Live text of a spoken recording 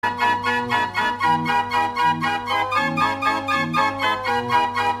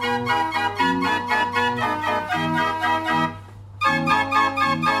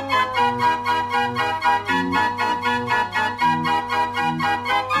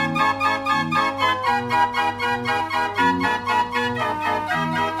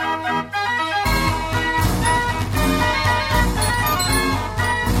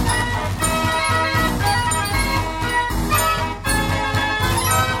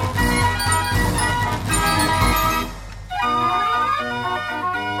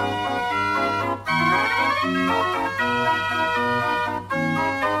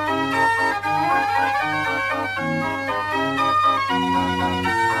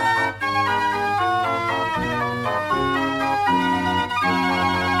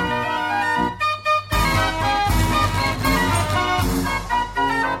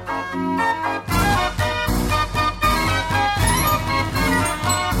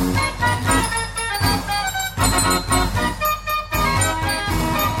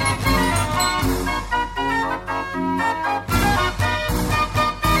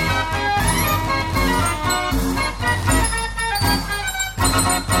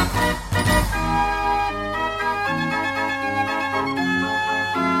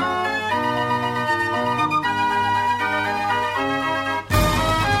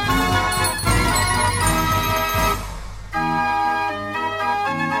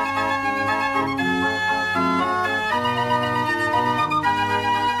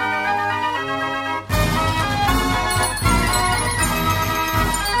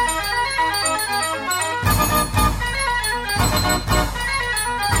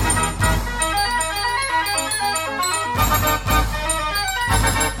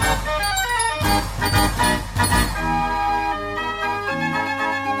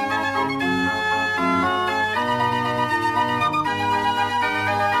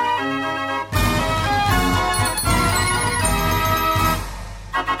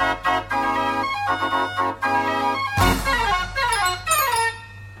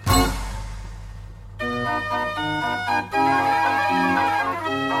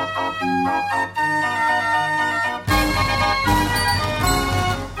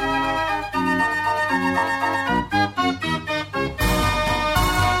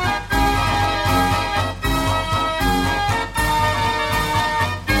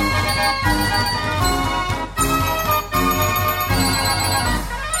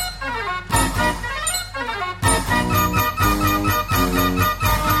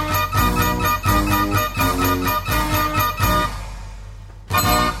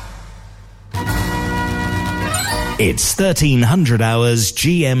It's 1300 hours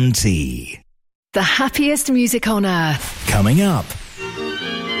GMT. The happiest music on earth. Coming up.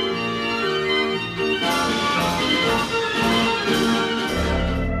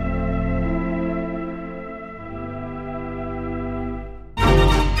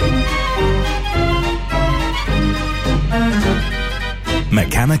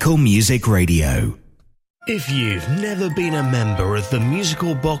 Mechanical Music Radio. If you've never been a member of the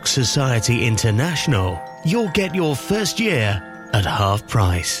Musical Box Society International, you'll get your first year at half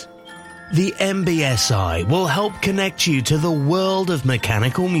price. The MBSI will help connect you to the world of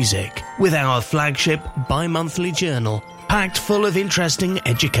mechanical music with our flagship bi-monthly journal packed full of interesting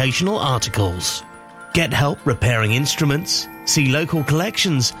educational articles. Get help repairing instruments, see local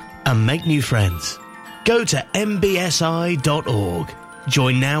collections, and make new friends. Go to mbsi.org.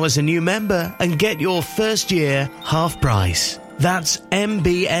 Join now as a new member and get your first year half price. That's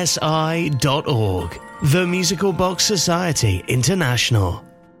mbsi.org. The Musical Box Society International.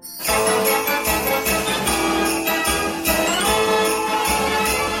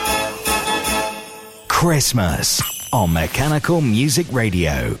 Christmas on Mechanical Music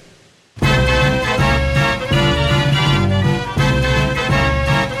Radio.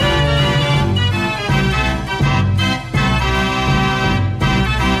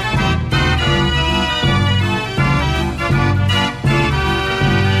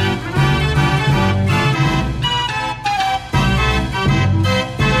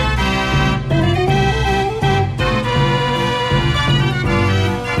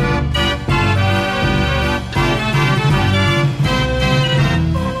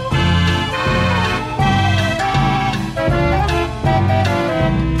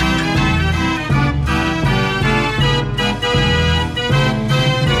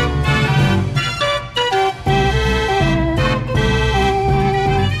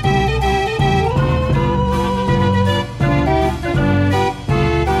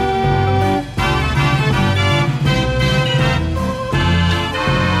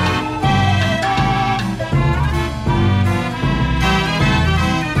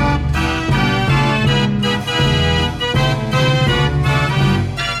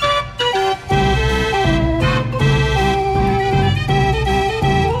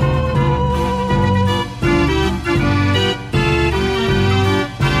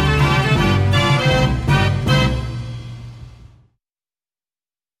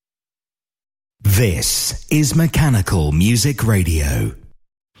 This is Mechanical Music Radio.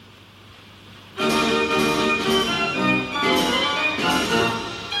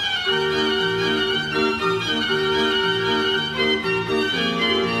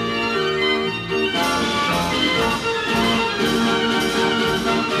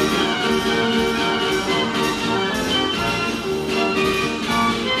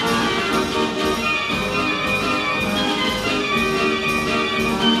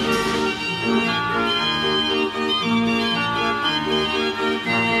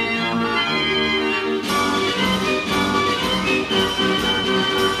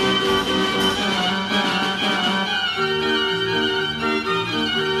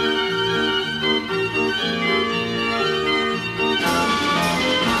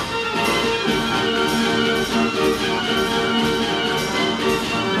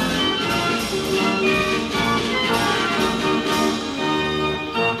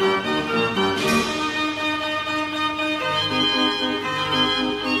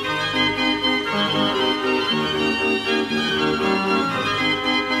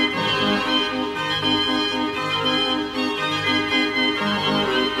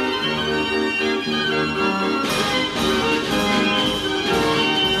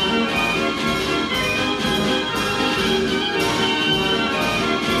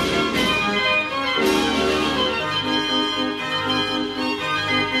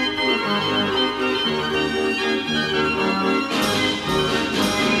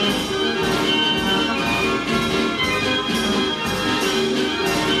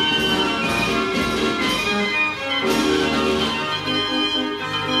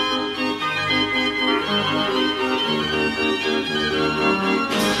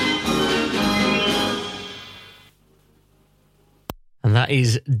 And that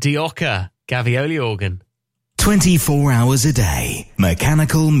is Dioca, Gavioli organ. 24 hours a day.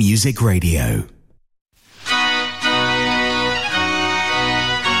 Mechanical Music Radio.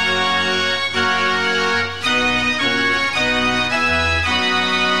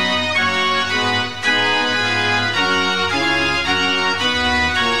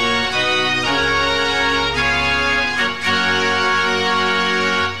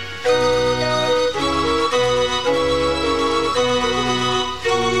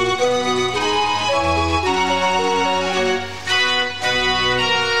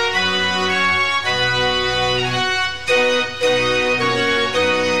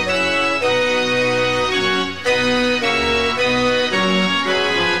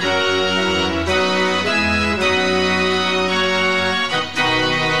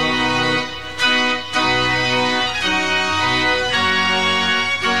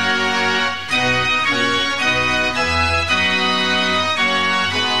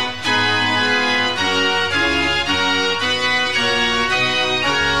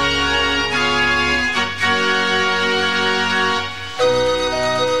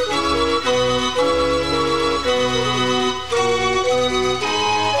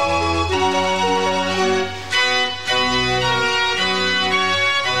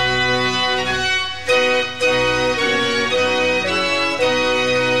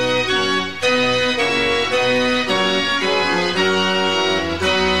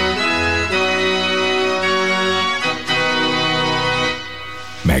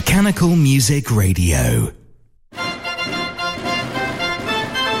 Mechanical Music Radio.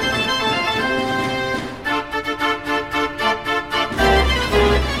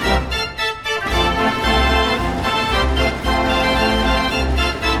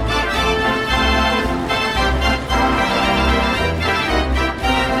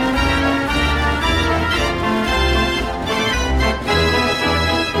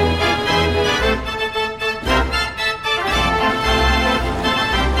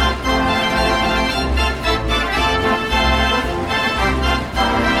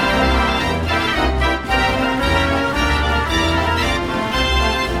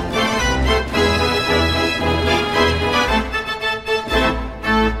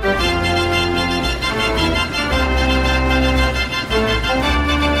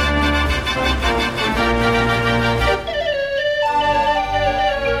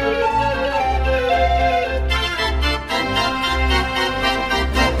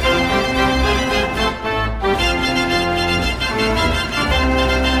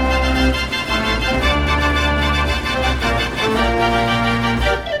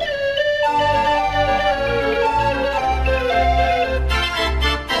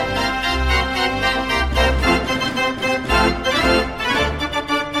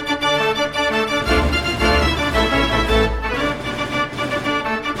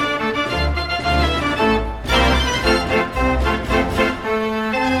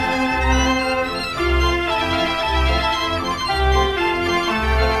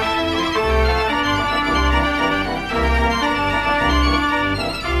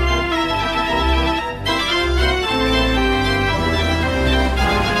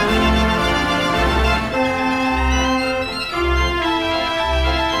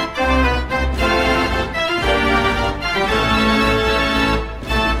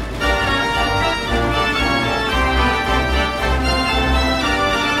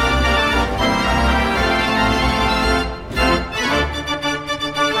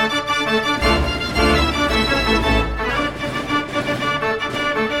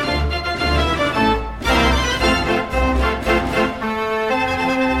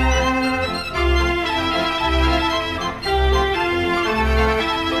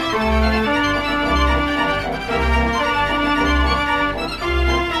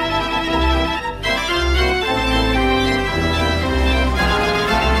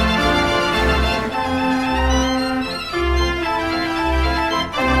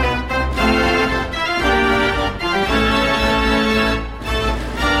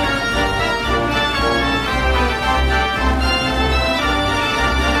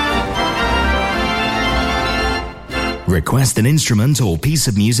 Request an instrument or piece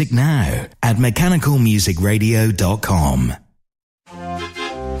of music now at mechanicalmusicradio.com.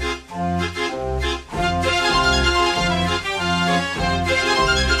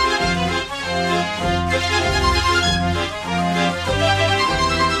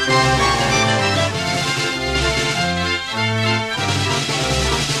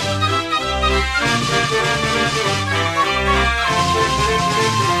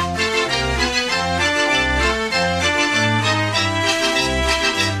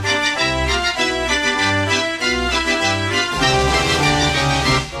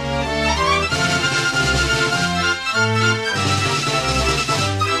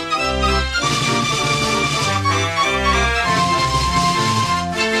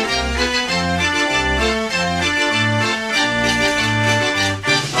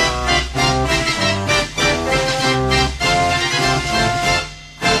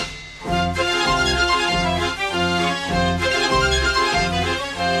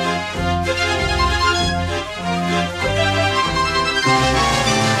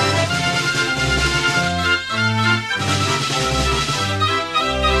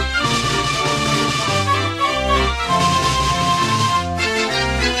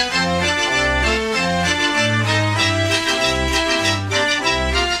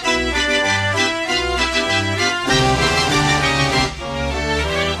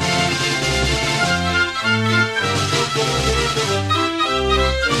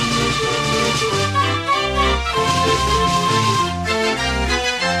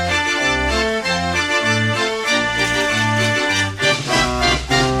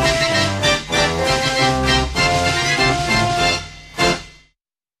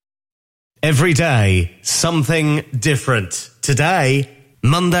 Every day, something different. Today,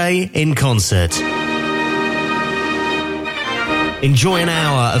 Monday in Concert. Enjoy an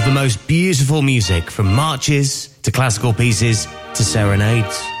hour of the most beautiful music, from marches to classical pieces to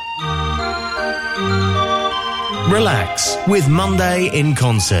serenades. Relax with Monday in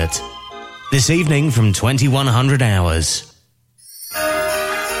Concert. This evening from 2100 hours.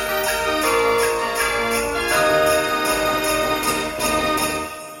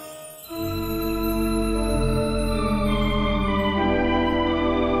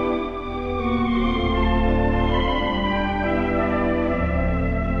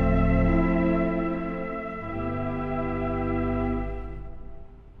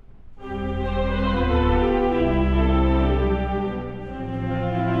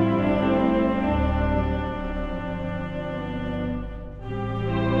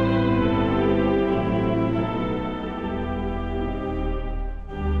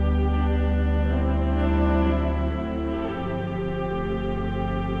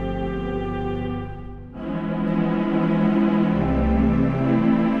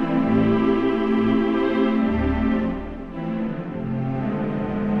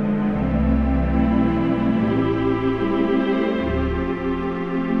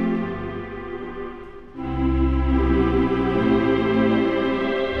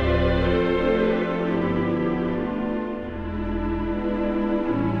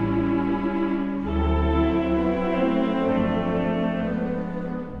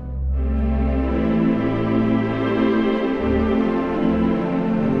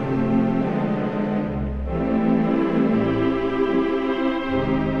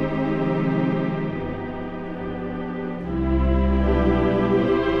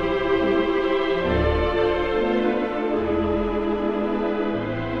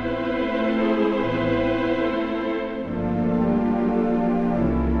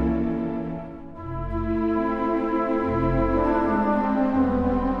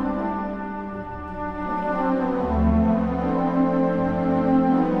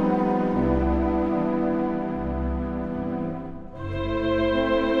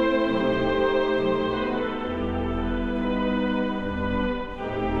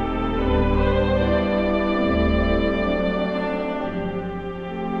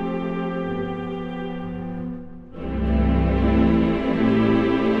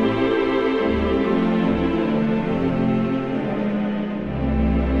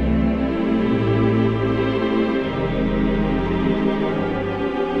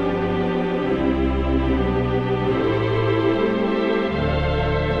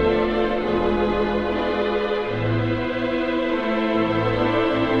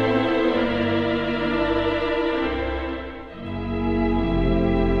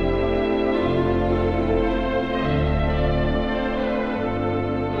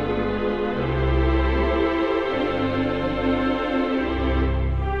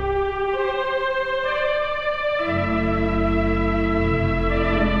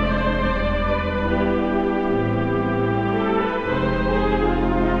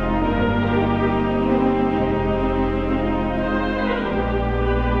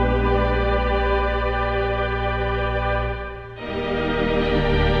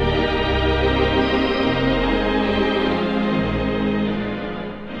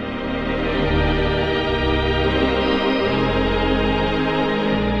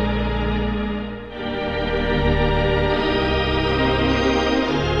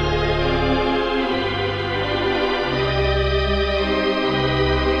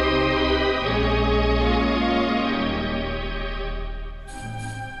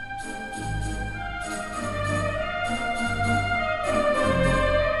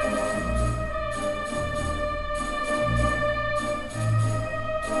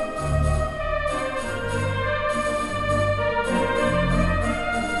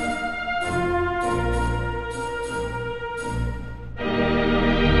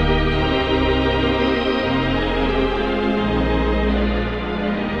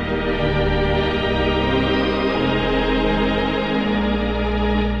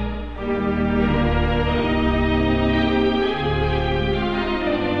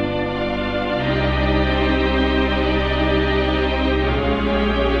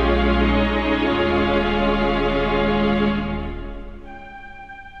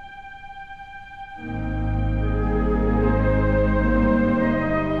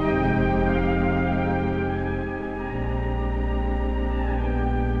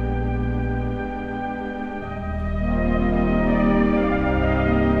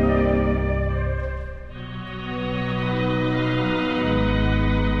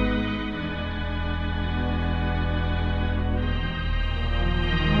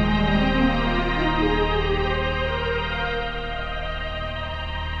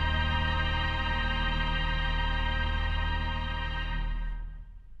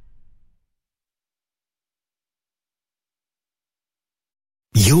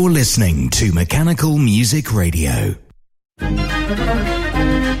 You're listening to Mechanical Music Radio.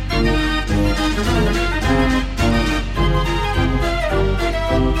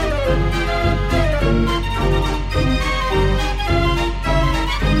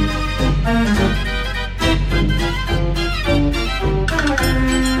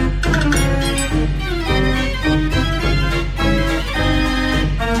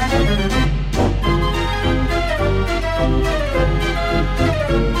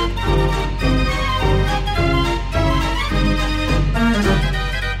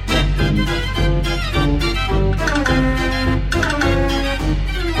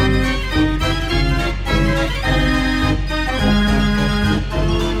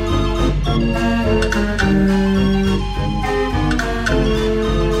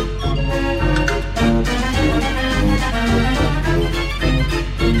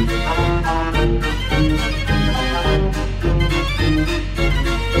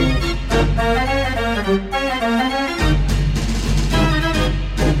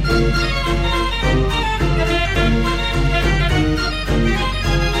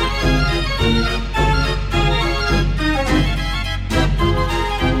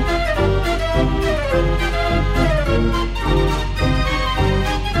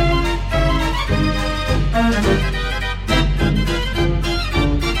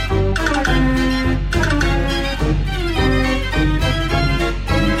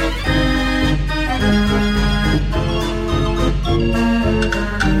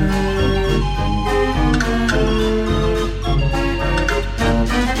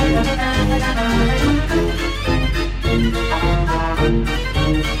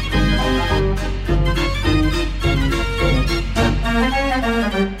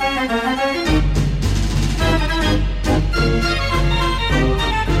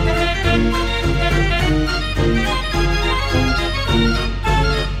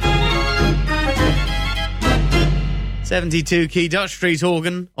 .72 key Dutch Street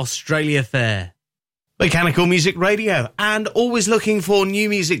organ, Australia Fair. Mechanical Music Radio, and always looking for new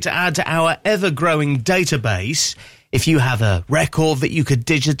music to add to our ever-growing database. If you have a record that you could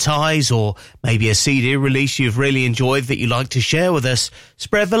digitise, or maybe a CD release you've really enjoyed that you'd like to share with us,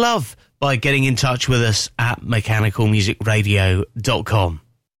 spread the love by getting in touch with us at mechanicalmusicradio.com.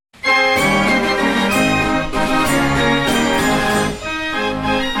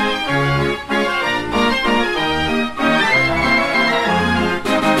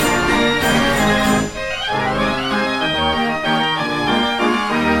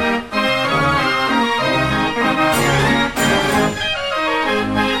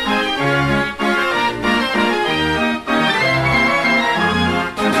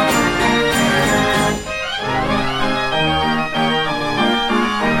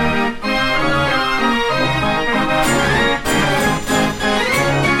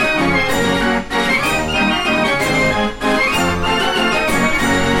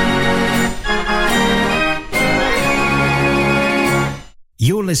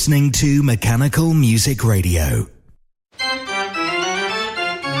 You're listening to Mechanical Music Radio.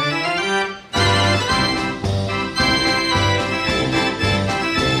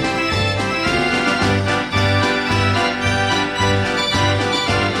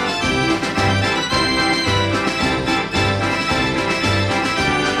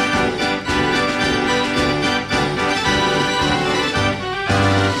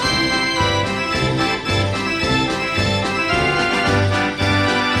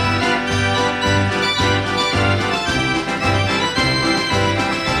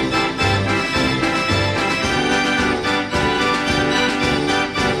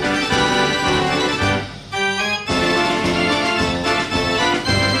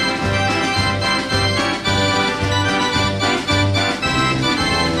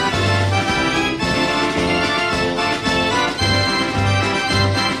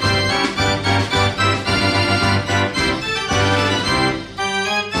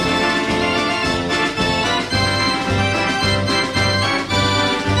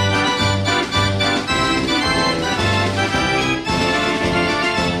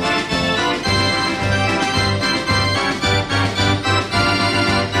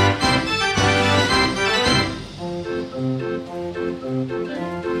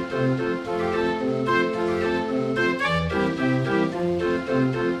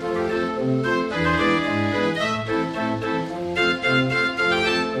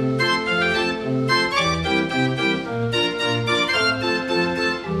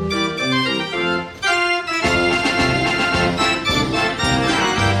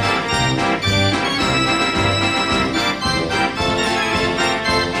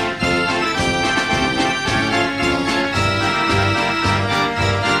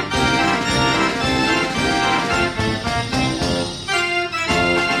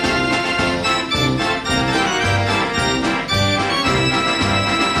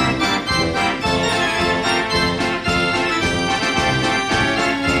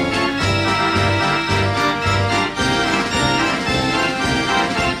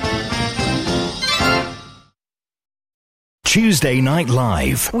 Tuesday Night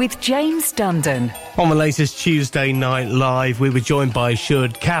Live. With James Dundon. On the latest Tuesday Night Live, we were joined by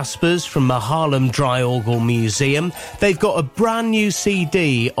Sjoerd Caspers from the Haarlem Draaiorgel Museum. They've got a brand new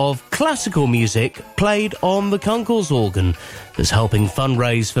CD of classical music played on the Kunkels organ that's helping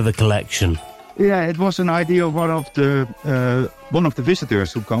fundraise for the collection. Yeah, it was an idea of one of the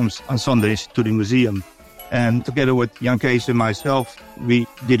visitors who comes on Sundays to the museum. And together with Jan Kees and myself, we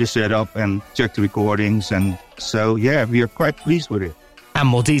did a setup and checked the recordings. And so, yeah, we are quite pleased with it. And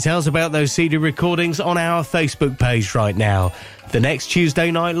more details about those CD recordings on our Facebook page right now. The next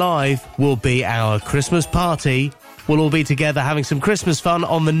Tuesday Night Live will be our Christmas party. We'll all be together having some Christmas fun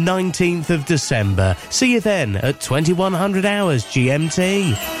on the 19th of December. See you then at 2100 hours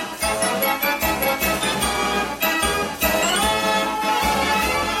GMT.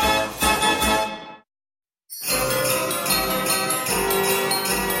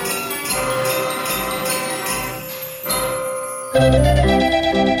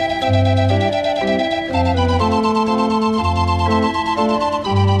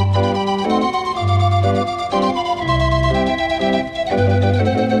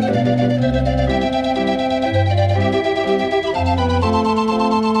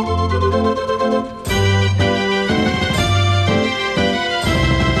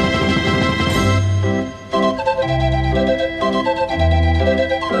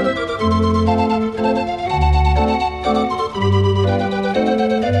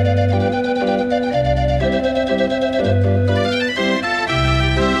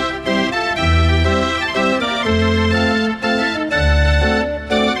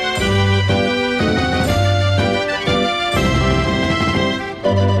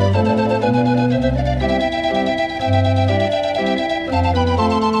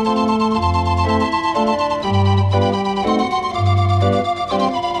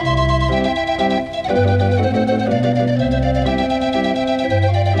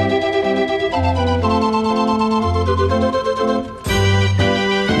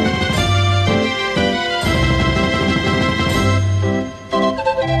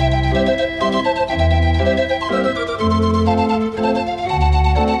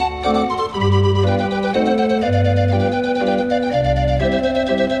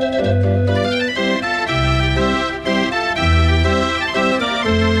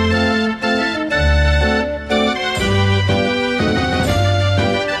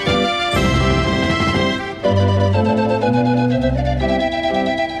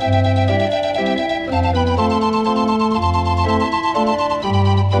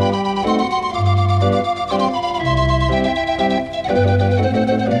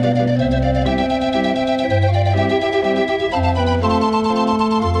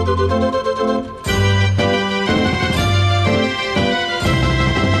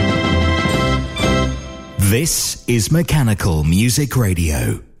 This is Mechanical Music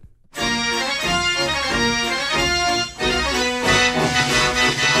Radio.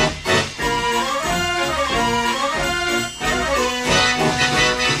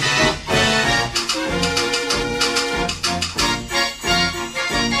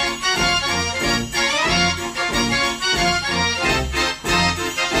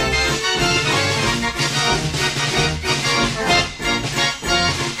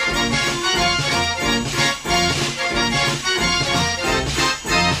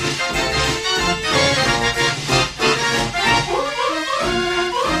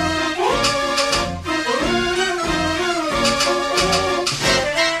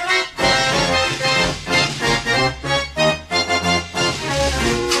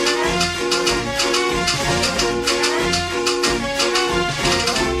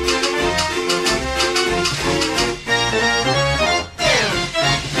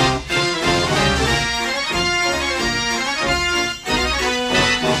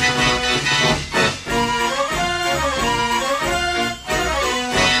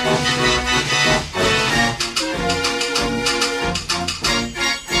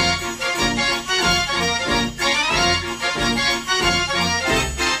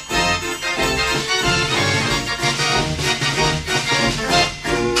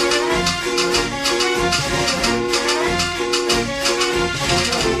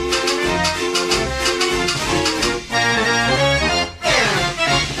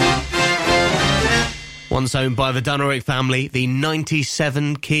 Once owned by the Dunnerik family, the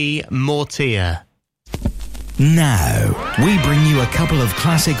 97-key Mortier. Now, we bring you a couple of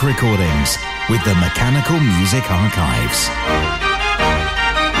classic recordings with the Mechanical Music Archives.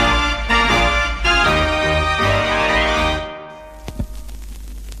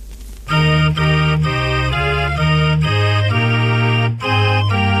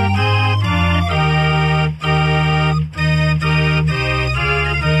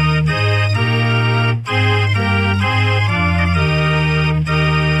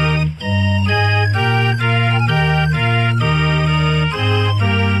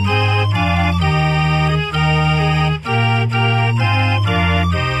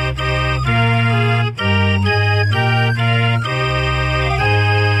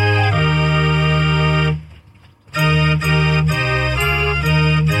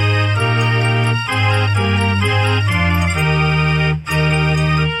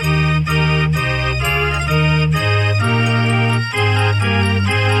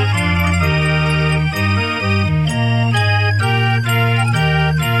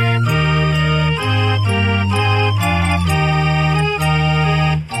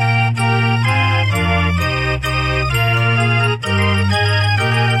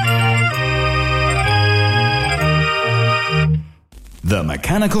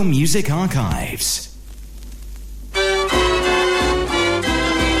 Mechanical Music Archives.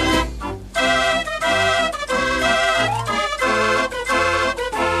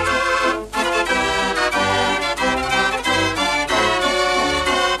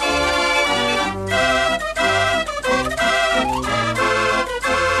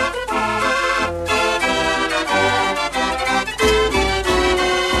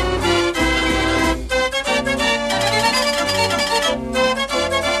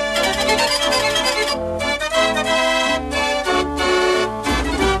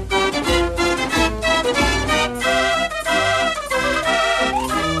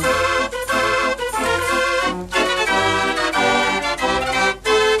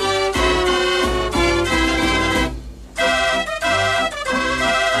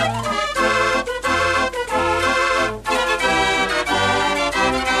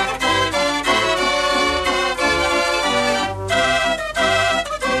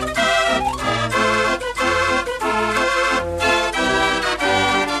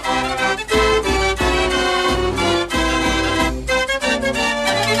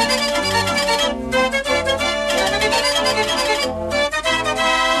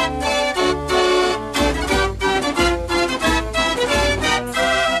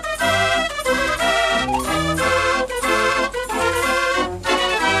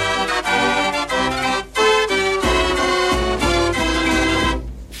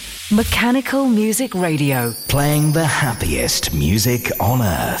 Mechanical Music Radio. Playing the happiest music on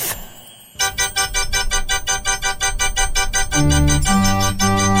earth.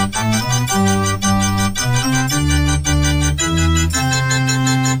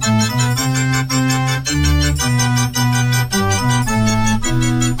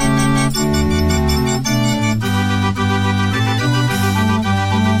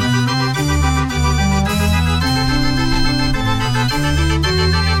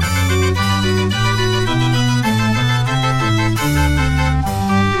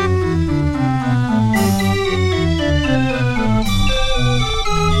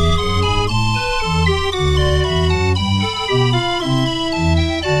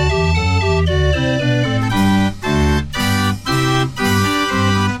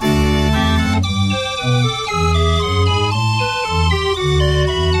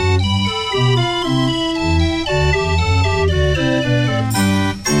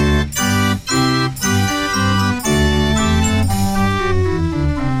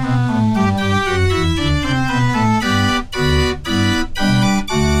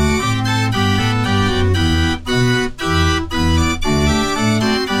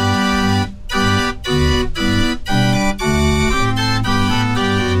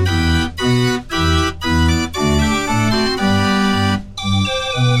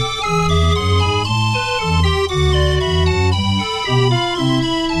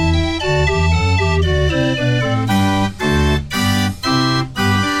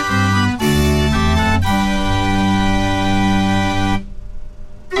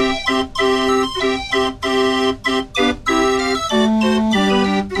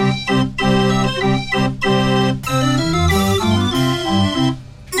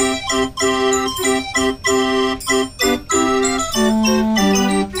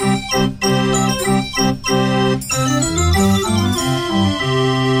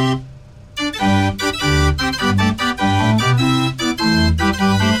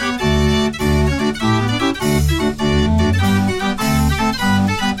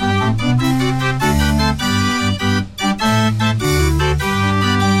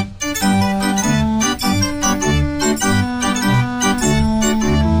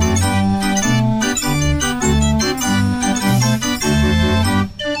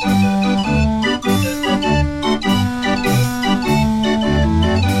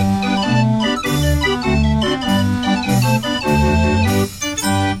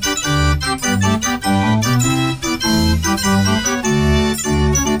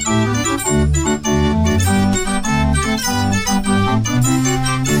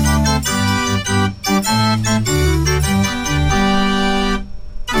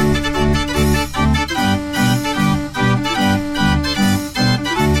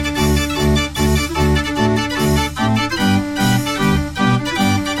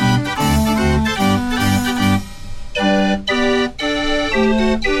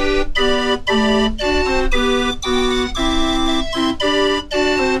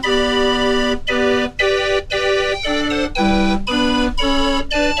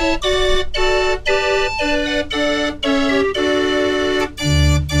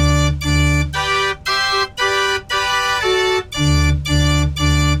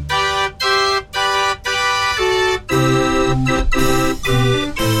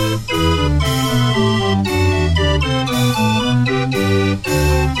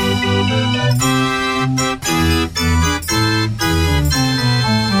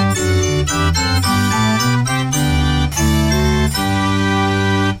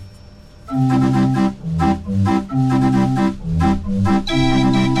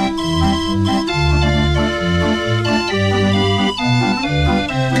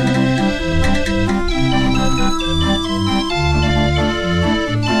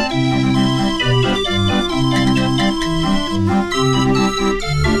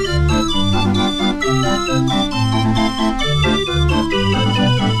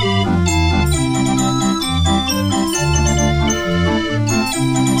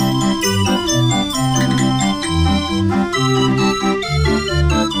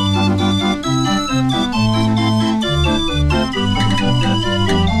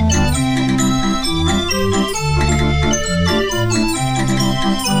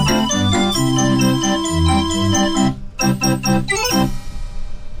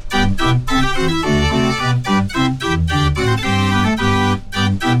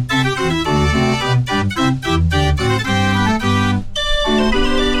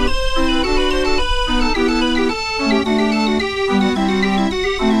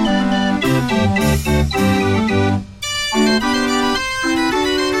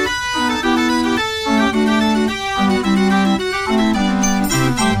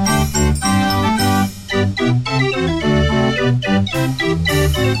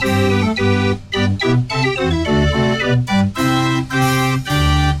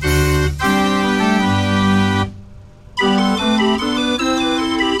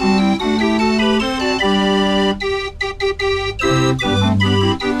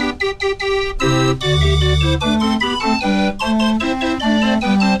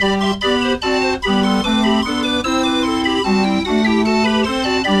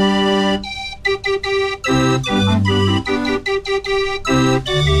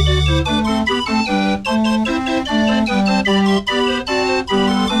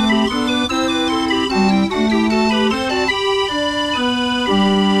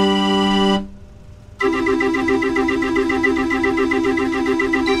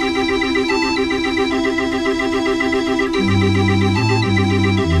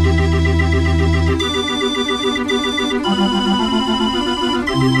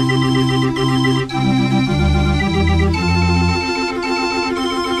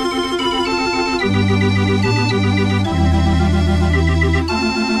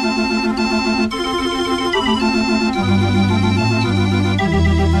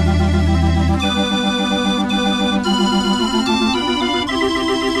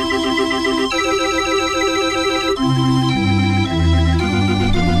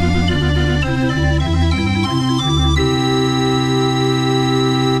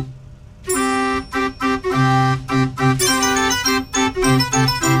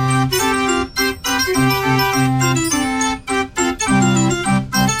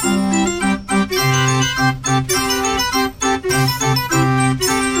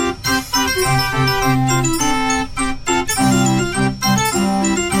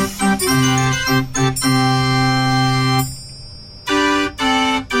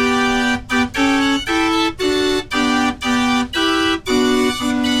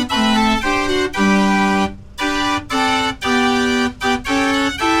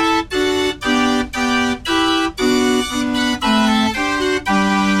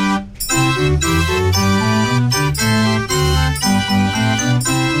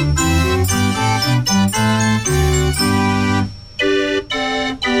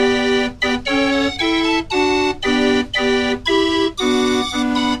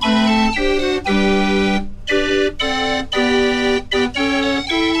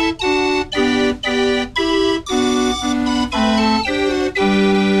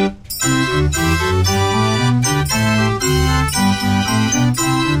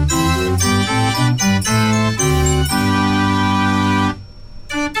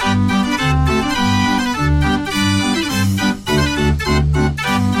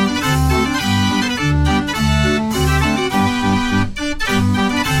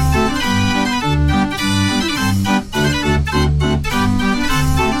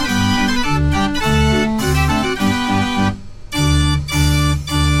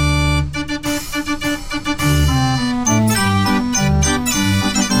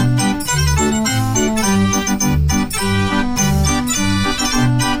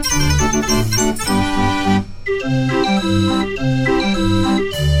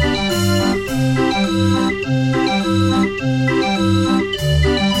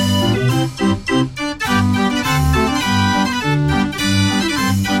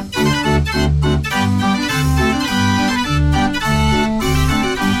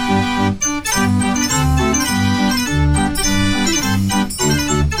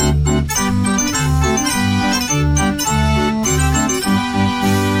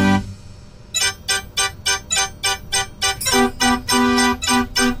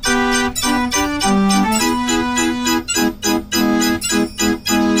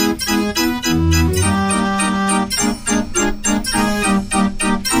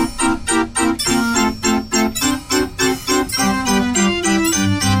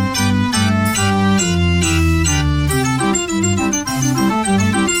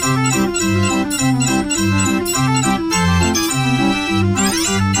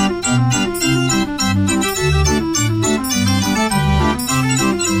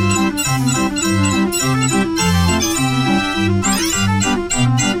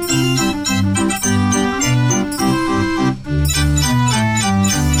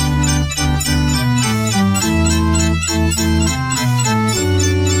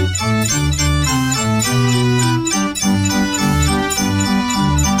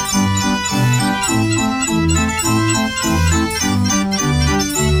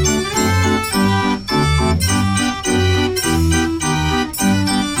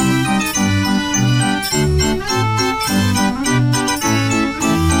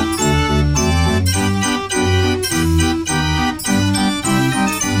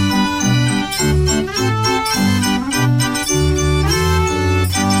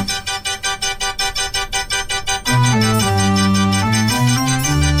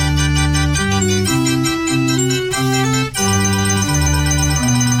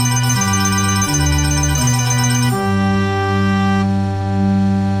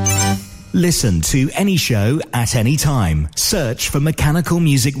 Listen to any show at any time. Search for Mechanical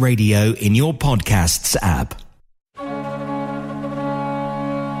Music Radio in your podcasts app.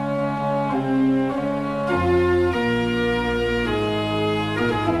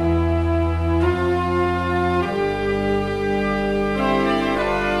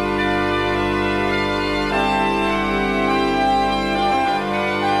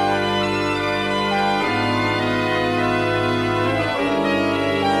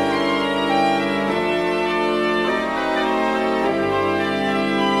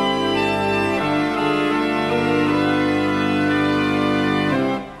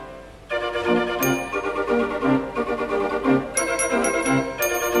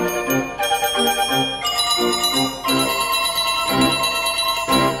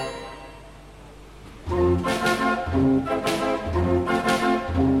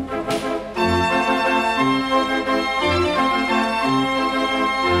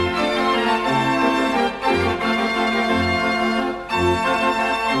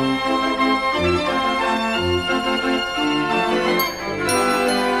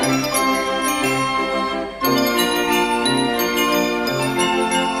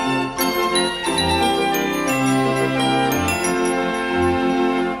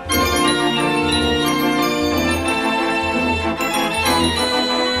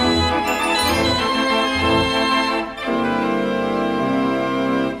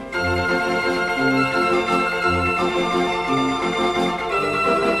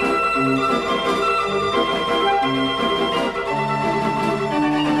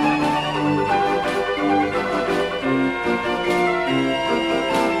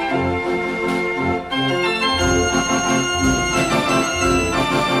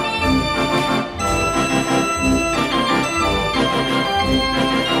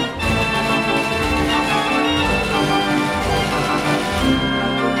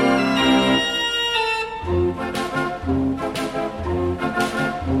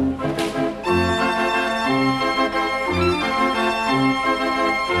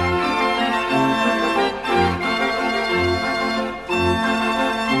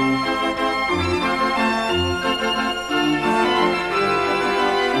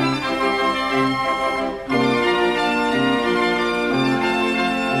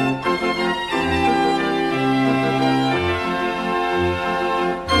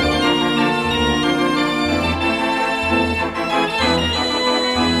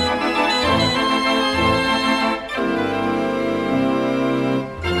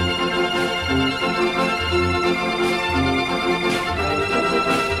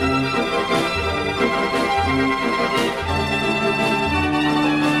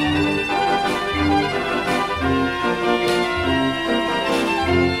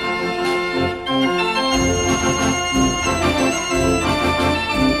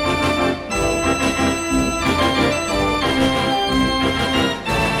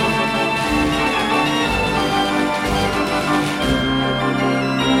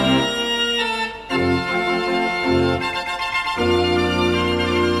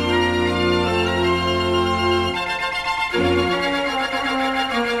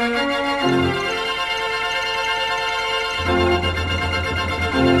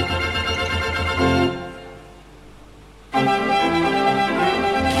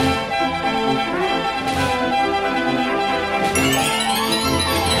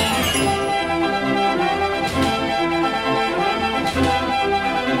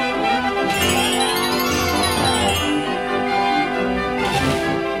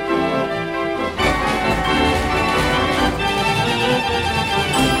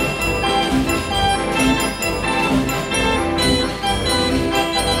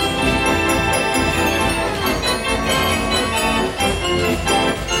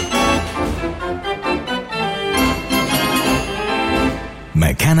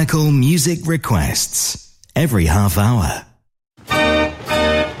 Mechanical Music Requests every half hour.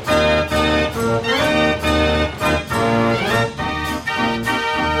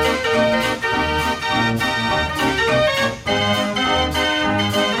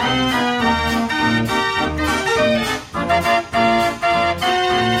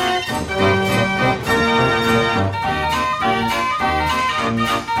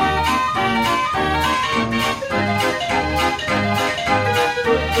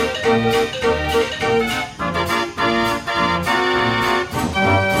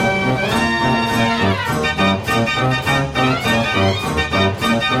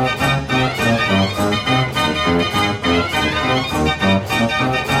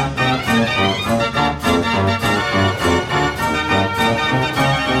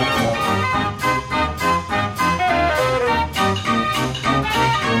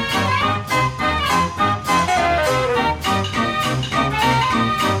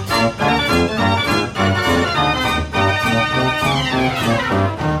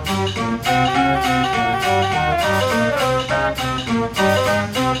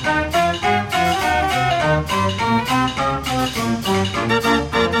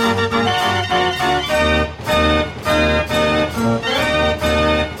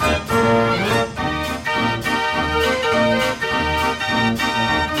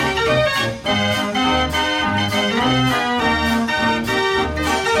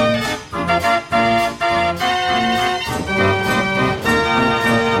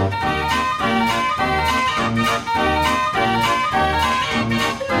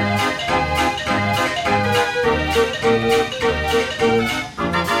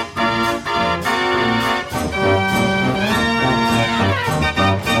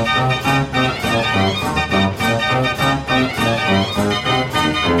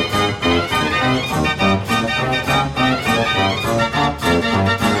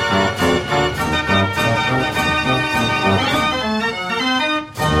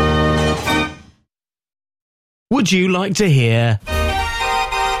 Would you like to hear?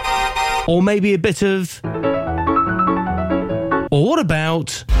 Or maybe a bit of? Or what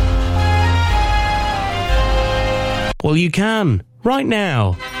about? Well, you can, right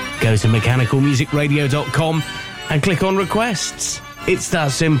now. Go to mechanicalmusicradio.com and click on requests. It's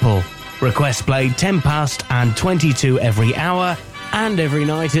that simple. Requests played 10 past and 22 every hour, and every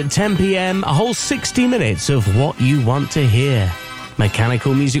night at 10 p.m, a whole 60 minutes of what you want to hear.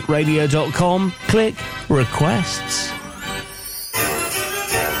 mechanicalmusicradio.com, click requests.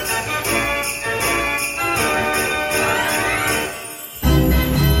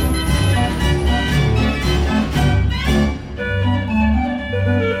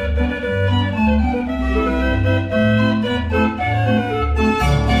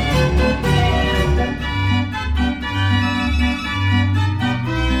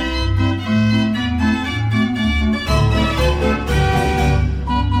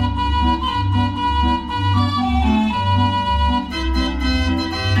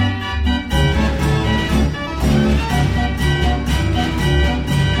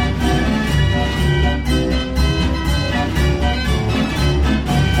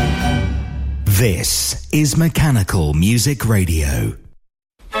 This is Mechanical Music Radio.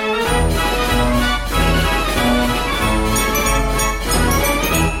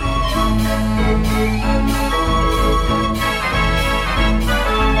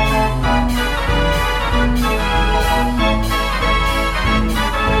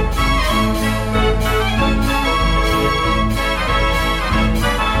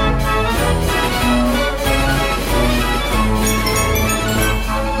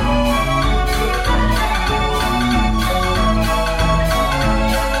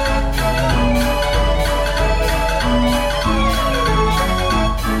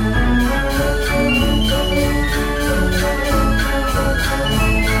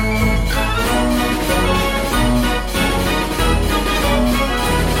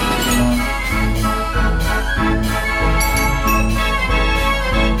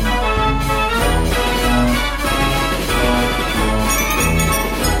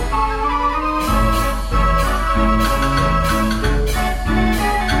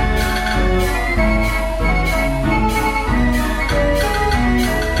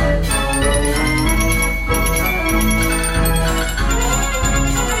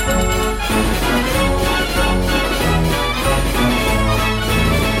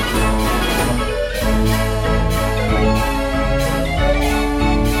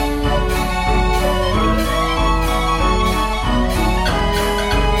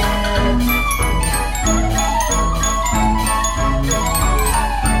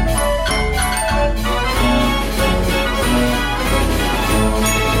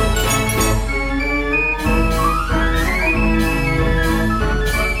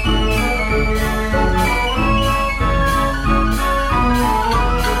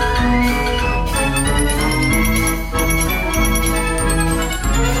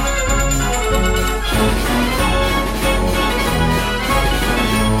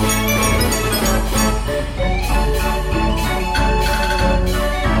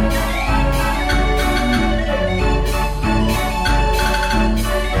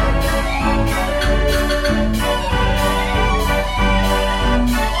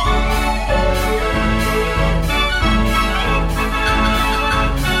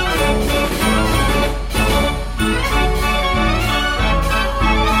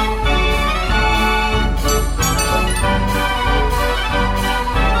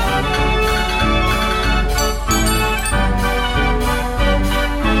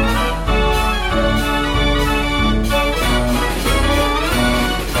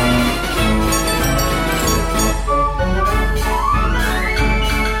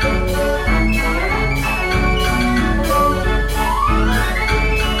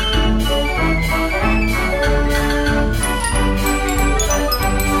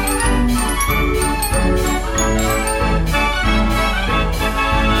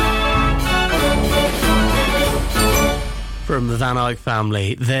 from the Van Eyck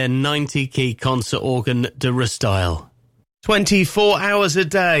family, their 90-key concert organ de Rustyle. 24 hours a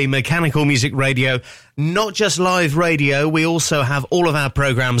day, Mechanical Music Radio, not just live radio, we also have all of our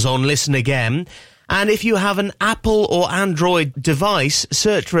programmes on Listen Again. And if you have an Apple or Android device,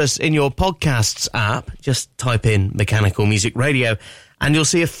 search for us in your podcasts app, just type in Mechanical Music Radio, and you'll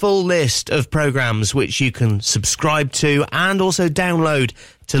see a full list of programmes which you can subscribe to and also download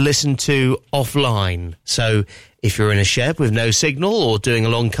to listen to offline. So if you're in a shed with no signal or doing a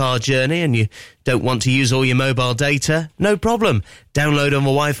long car journey and you don't want to use all your mobile data, no problem. Download on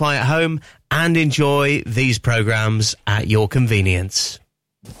the Wi-Fi at home and enjoy these programmes at your convenience.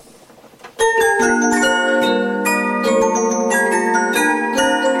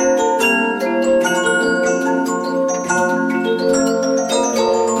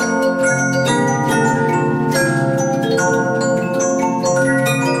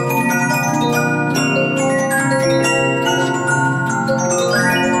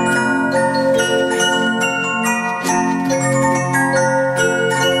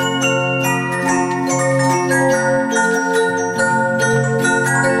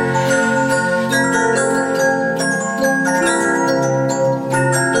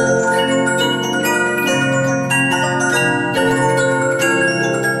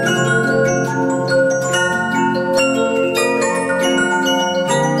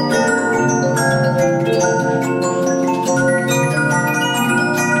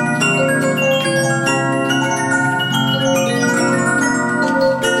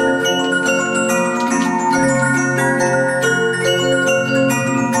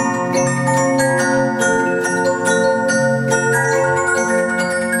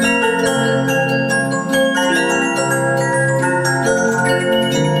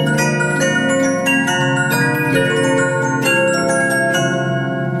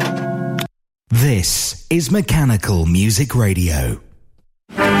 Is Mechanical Music Radio.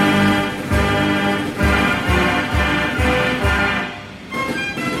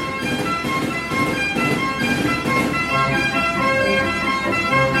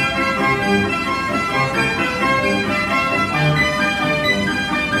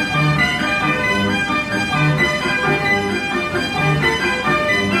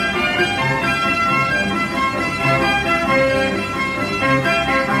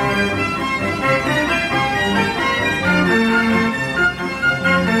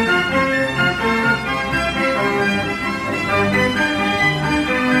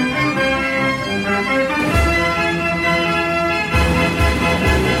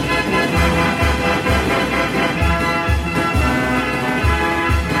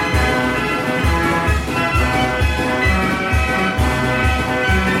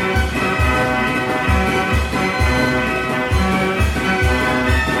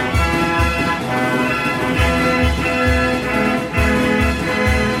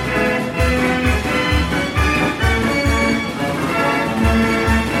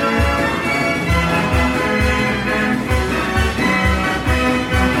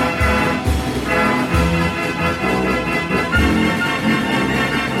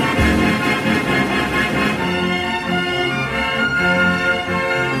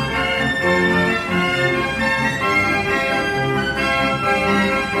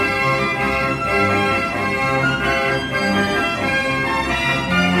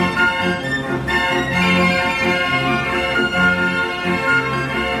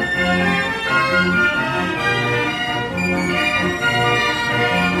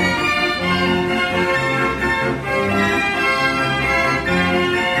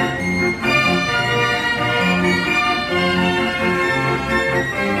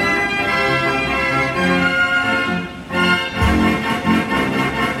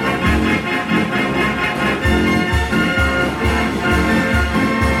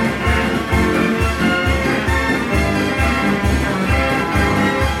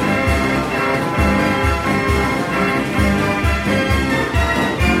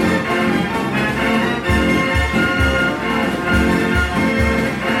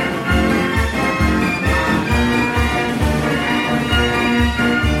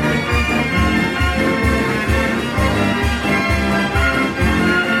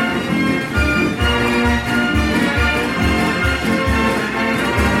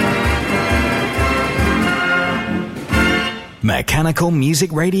 Mechanical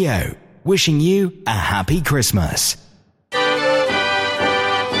Music Radio, wishing you a happy Christmas.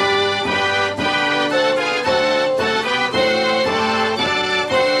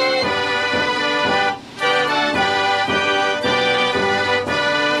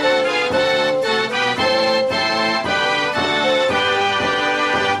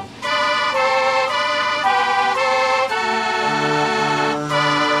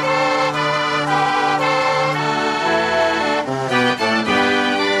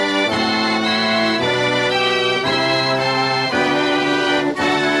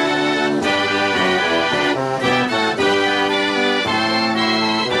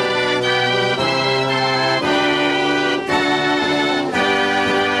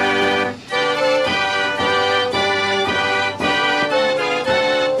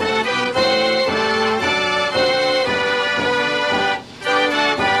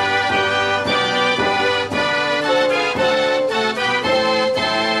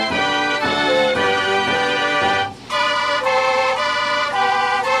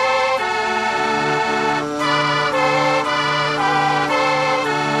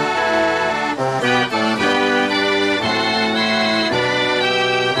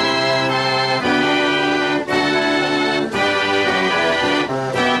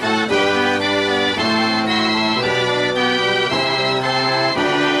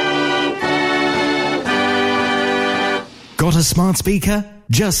 a smart speaker?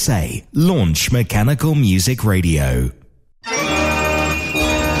 Just say, launch Mechanical Music Radio.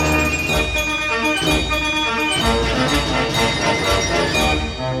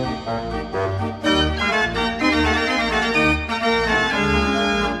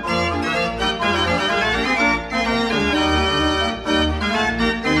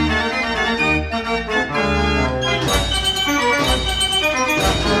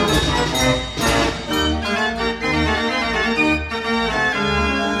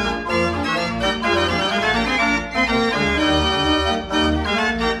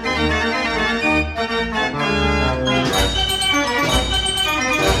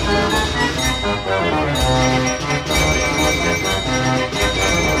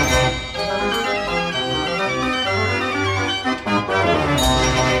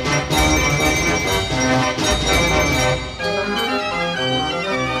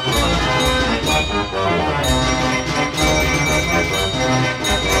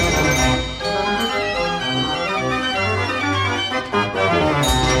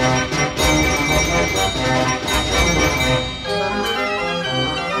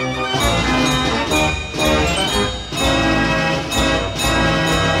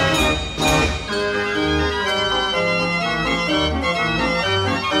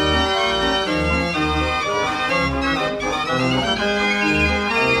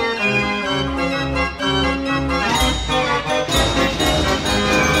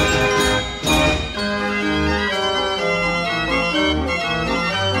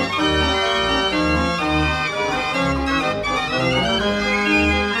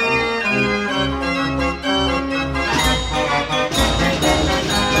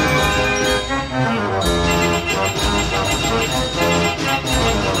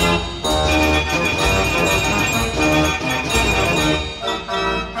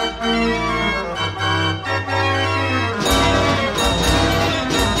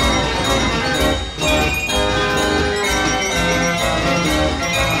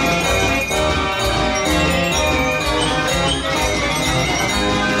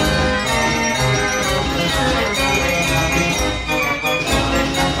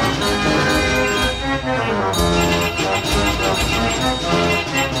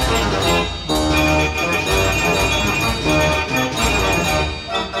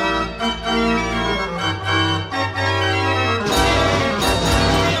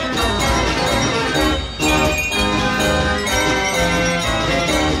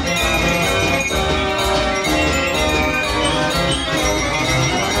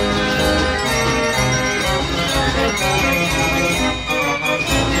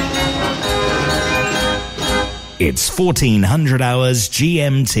 It's 1400 hours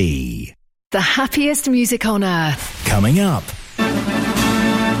GMT. The happiest music on earth. Coming up.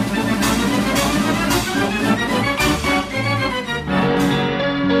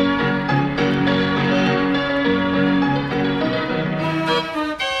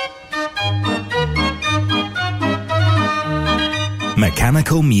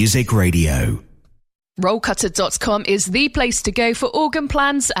 Mechanical Music Radio. Rollcutter.com is the place to go for organ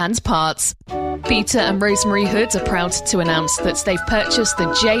plans and parts. Peter and Rosemary Hood are proud to announce that they've purchased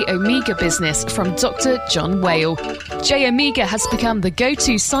the J Omega business from Dr. John Whale. J Omega has become the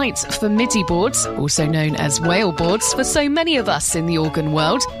go-to site for MIDI boards, also known as whale boards, for so many of us in the organ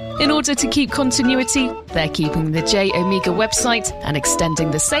world. In order to keep continuity, they're keeping the J Omega website and extending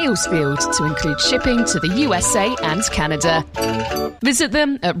the sales field to include shipping to the USA and Canada. Visit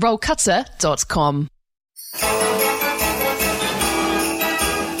them at rollcutter.com.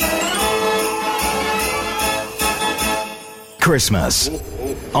 Christmas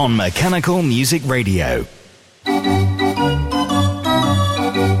on Mechanical Music Radio.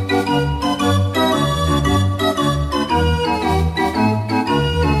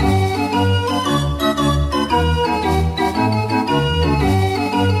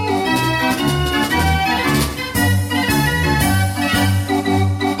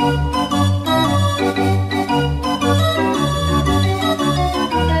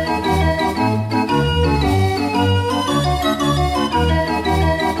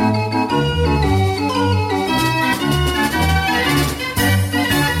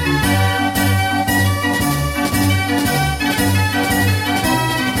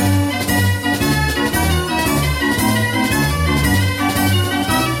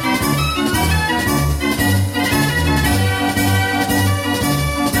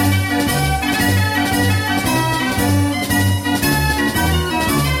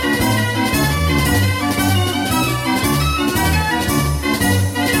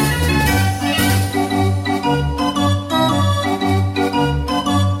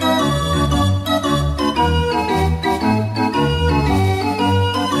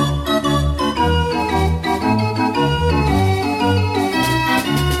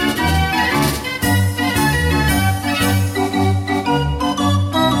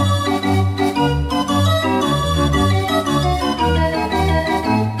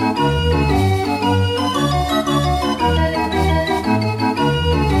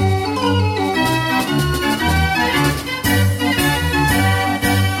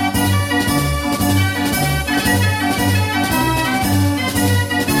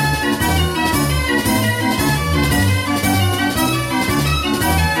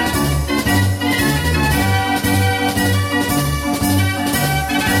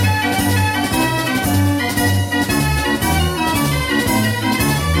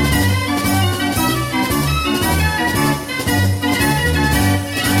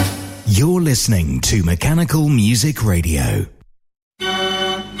 listening to Mechanical Music Radio.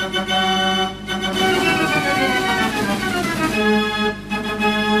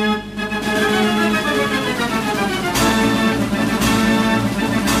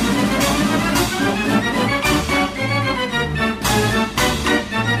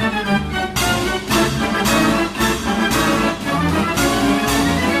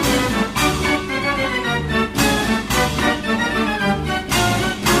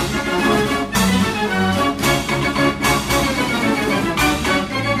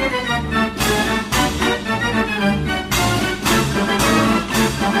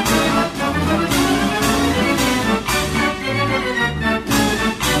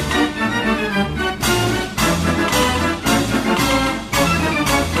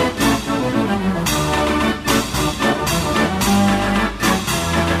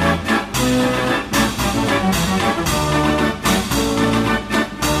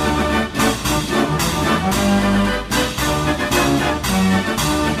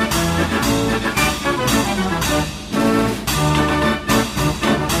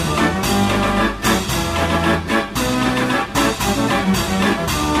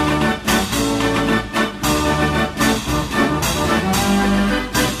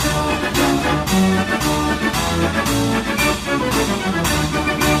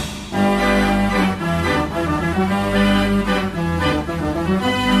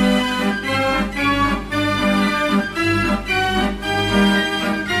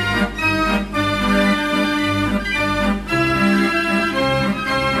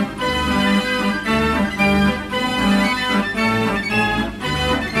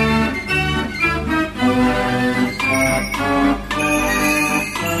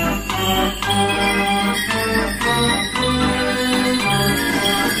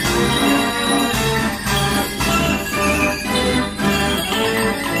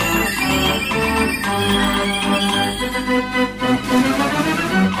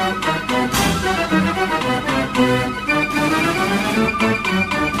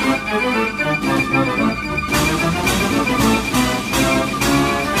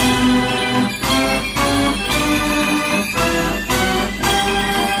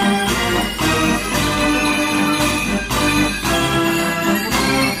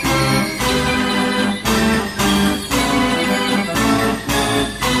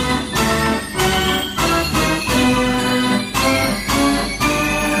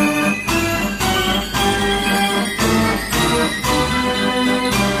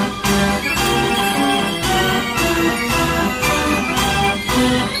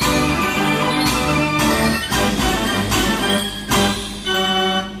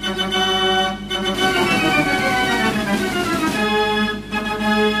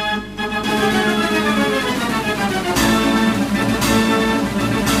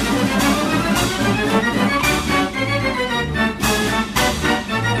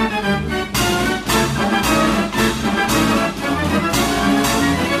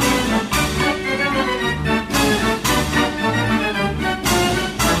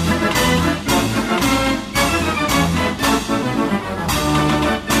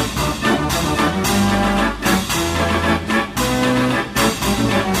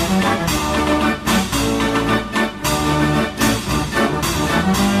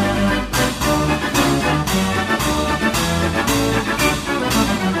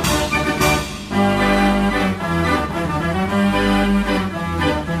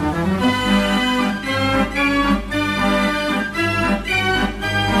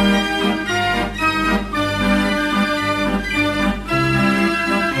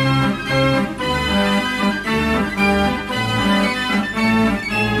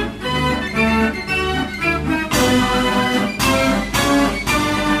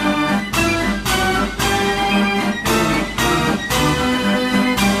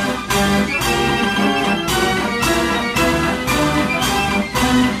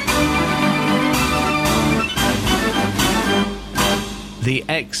 The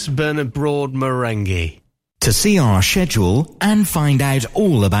ex-Bernard Broad Merengue. To see our schedule and find out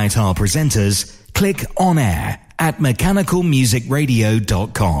all about our presenters, click On Air at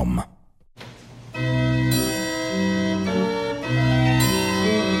mechanicalmusicradio.com.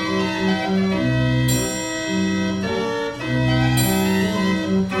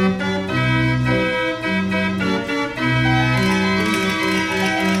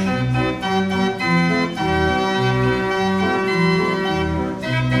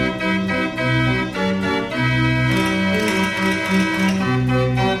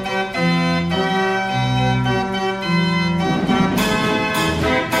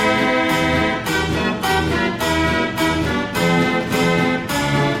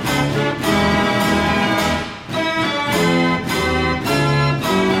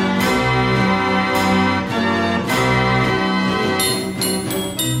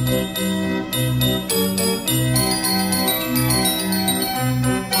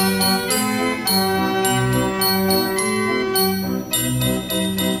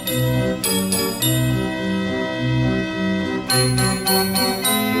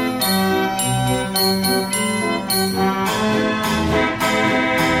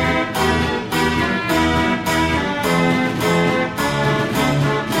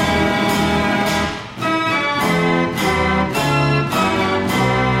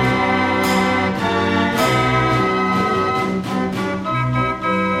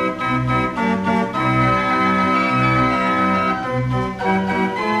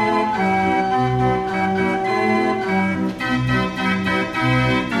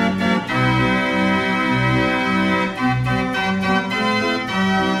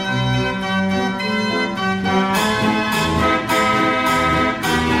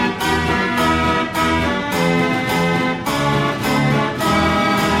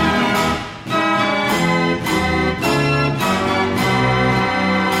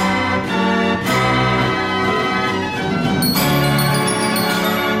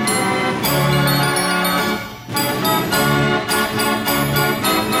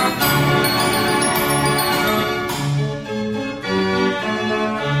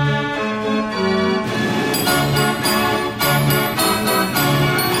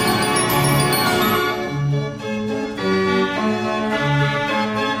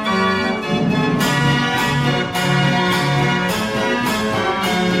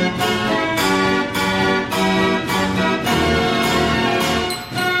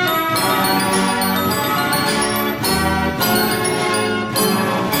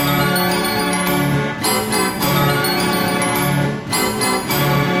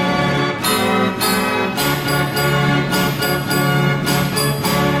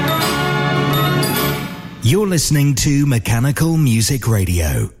 You're listening to Mechanical Music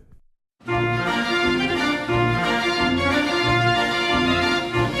Radio.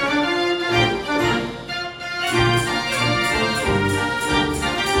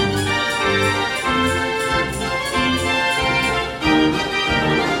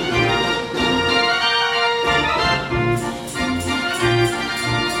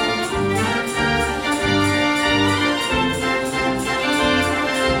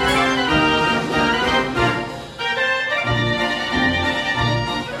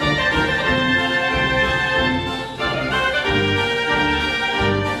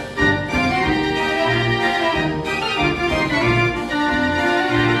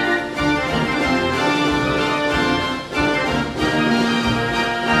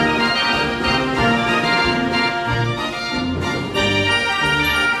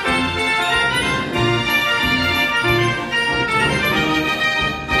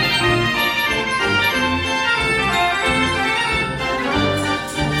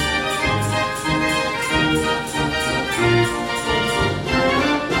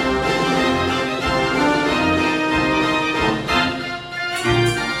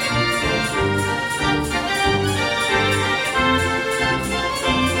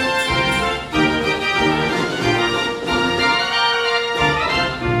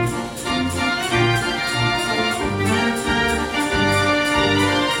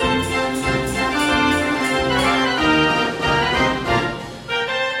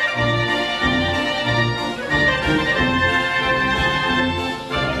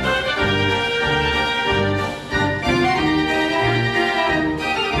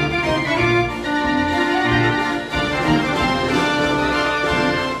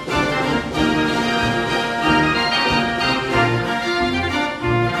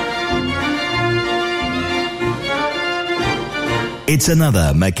 It's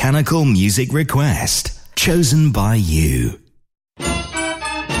another mechanical music request chosen by you.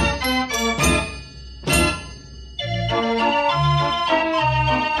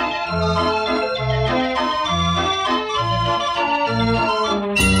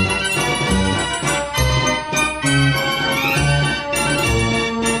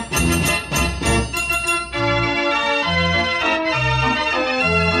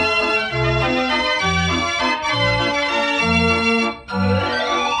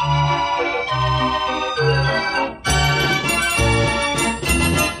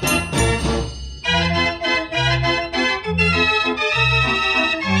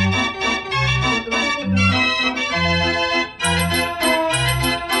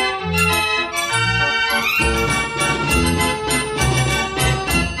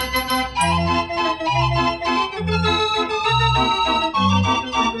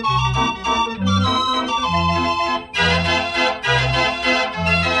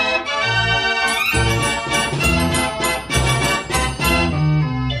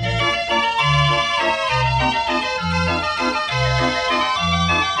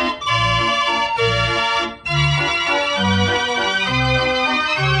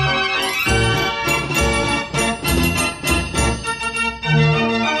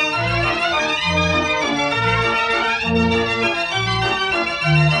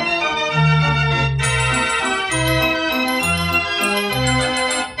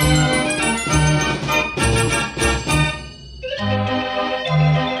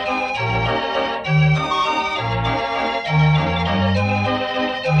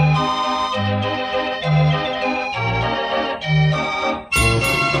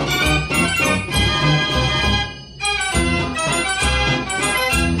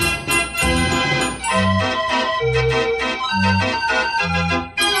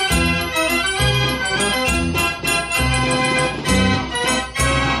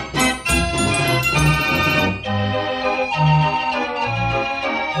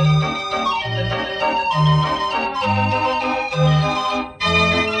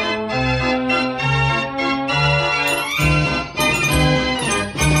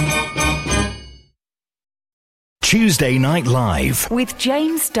 Tuesday Night Live with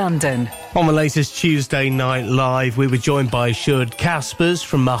James Dundon. On the latest Tuesday Night Live, we were joined by Sjoerd Caspers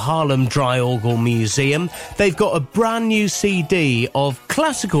from the Haarlem Draaiorgel Museum. They've got a brand new CD of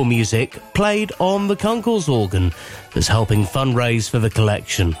classical music played on the Kunkels organ that's helping fundraise for the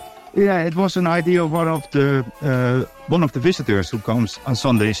collection. Yeah, it was an idea of one of the visitors who comes on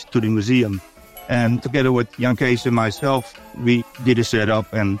Sundays to the museum. And together with Jan Kees and myself, we did a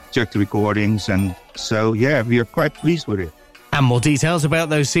setup and checked the recordings. And so, yeah, we are quite pleased with it. And more details about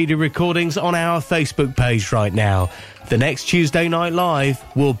those CD recordings on our Facebook page right now. The next Tuesday Night Live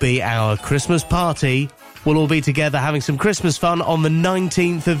will be our Christmas party. We'll all be together having some Christmas fun on the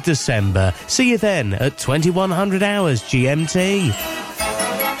 19th of December. See you then at 2100 hours GMT.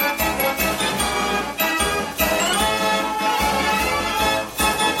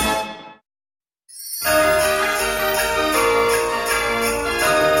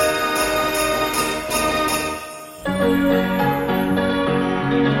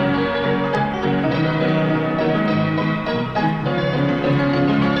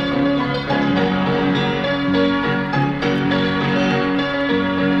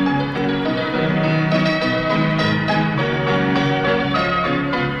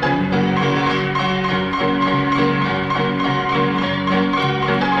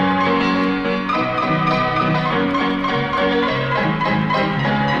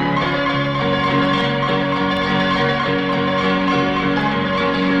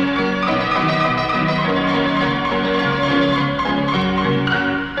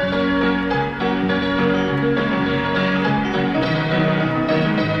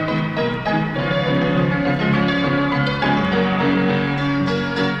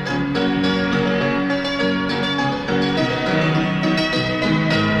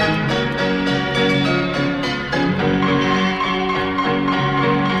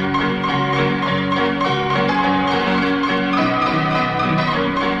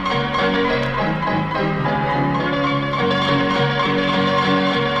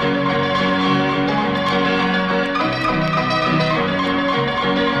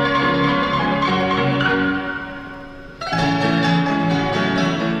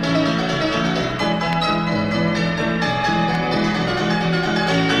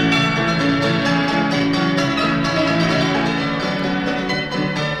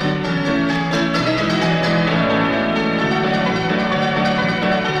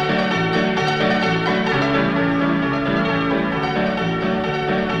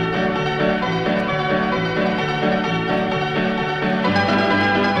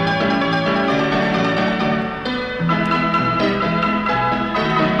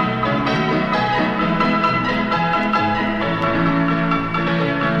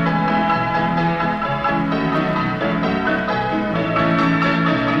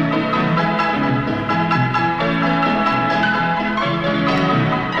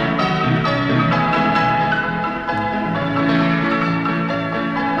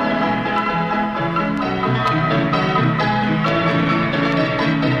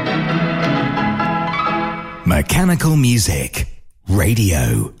 Mechanical Music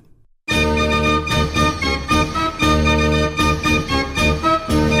Radio.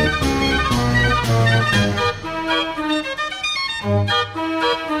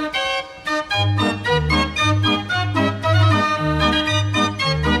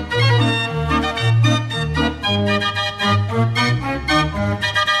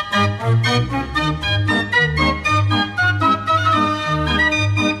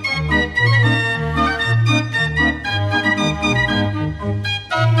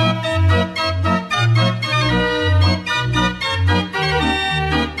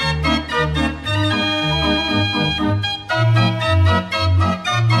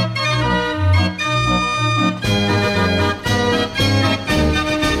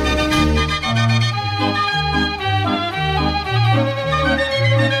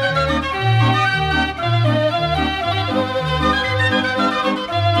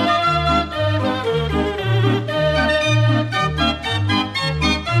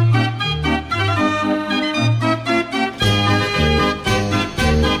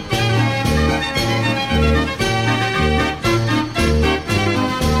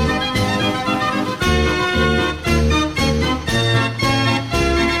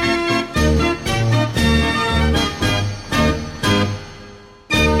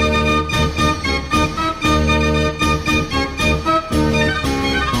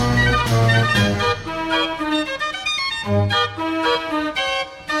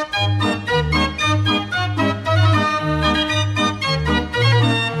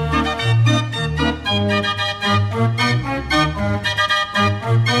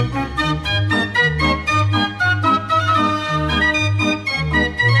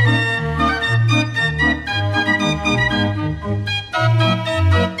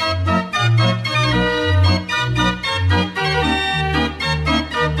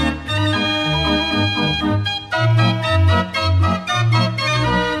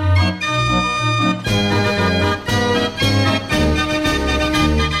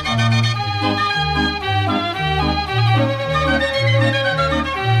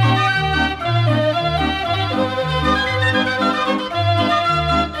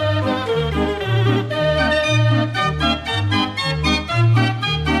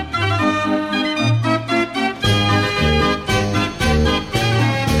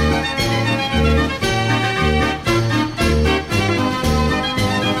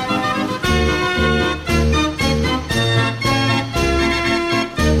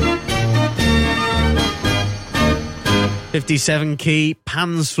 57-key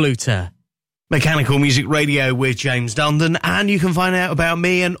Panzflöte. Mechanical Music Radio with James Dundon, and you can find out about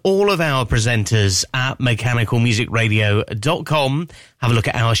me and all of our presenters at mechanicalmusicradio.com. Have a look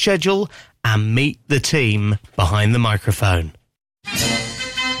at our schedule and meet the team behind the microphone.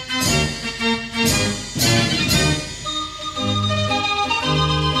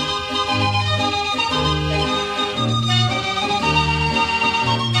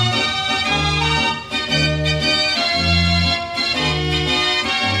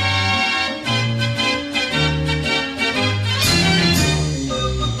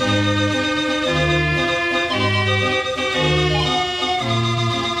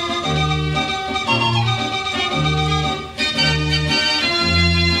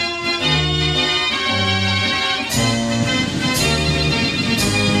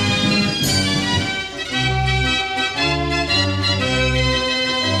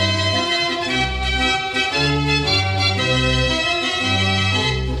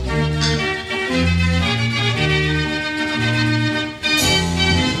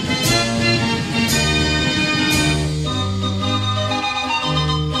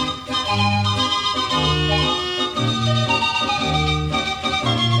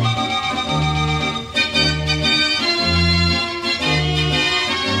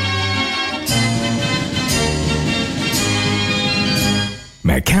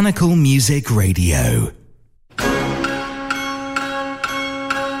 Mechanical Music Radio.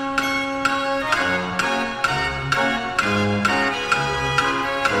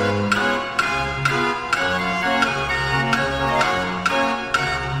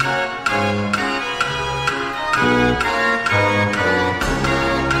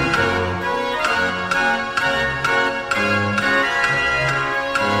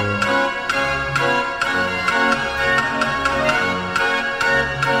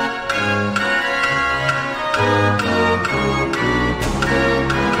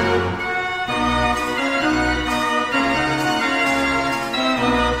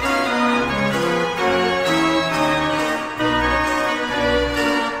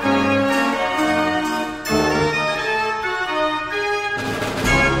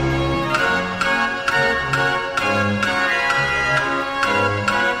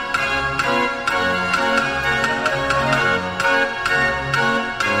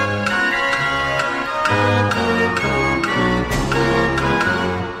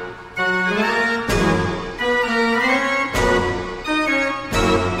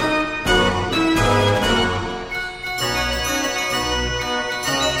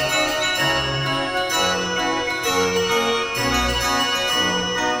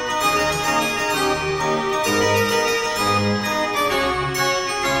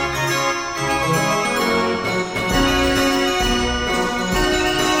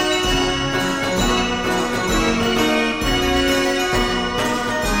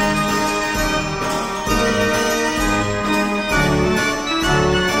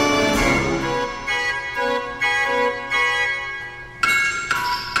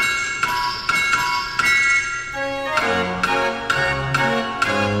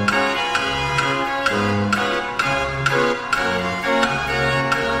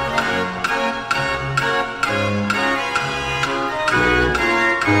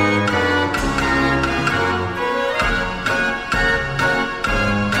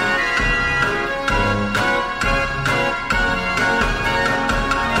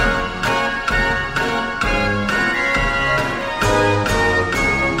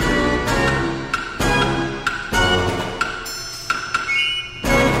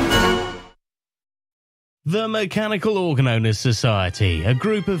 The Mechanical Organ Owners Society, a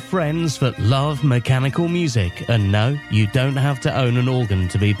group of friends that love mechanical music, and no, you don't have to own an organ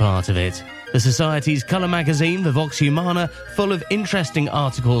to be part of it. The Society's colour magazine, the Vox Humana, full of interesting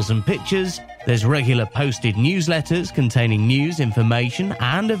articles and pictures. There's regular posted newsletters containing news, information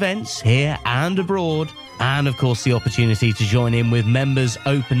and events here and abroad. And of course the opportunity to join in with members'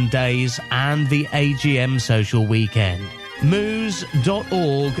 open days and the AGM social weekend. moos.org.uk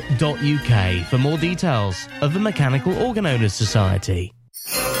for more details of the Mechanical Organ Owners Society.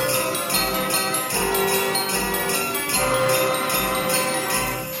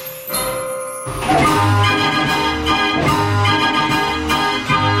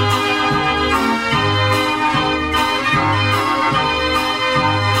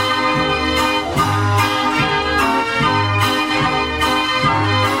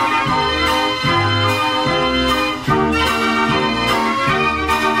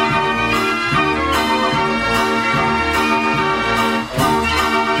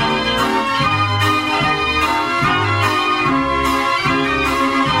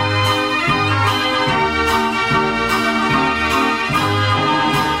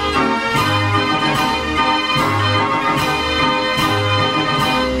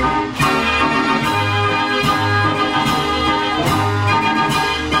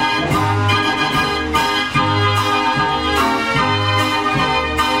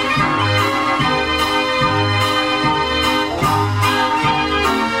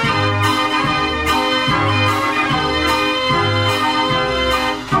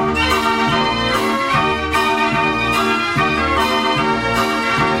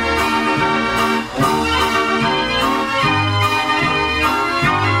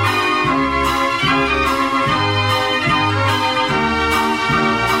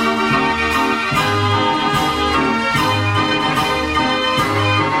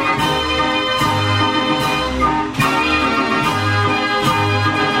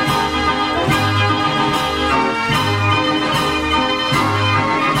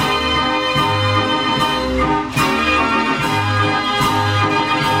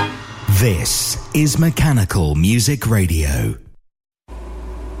 is Mechanical Music Radio.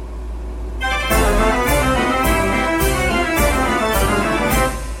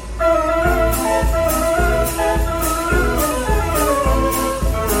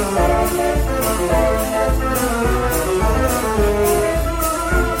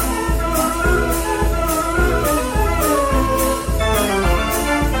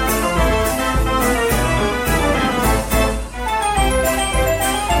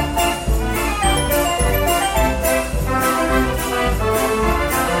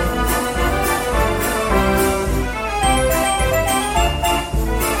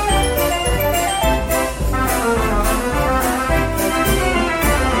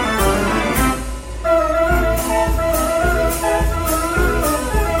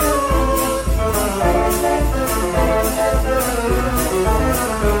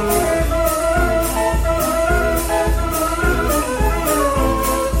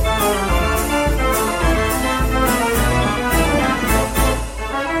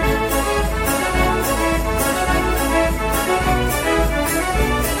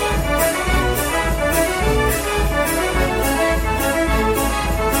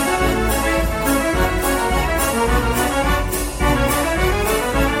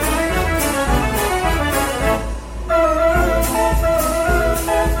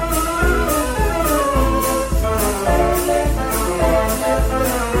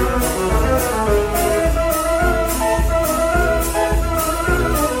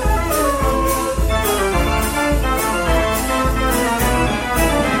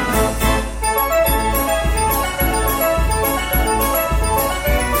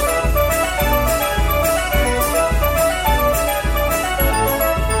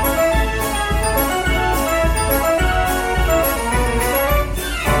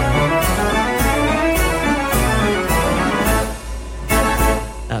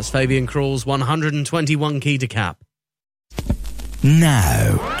 Fabian Krall's 121 key to cap.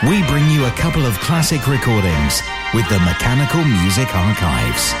 Now, we bring you a couple of classic recordings with the Mechanical Music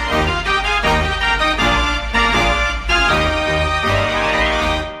Archives.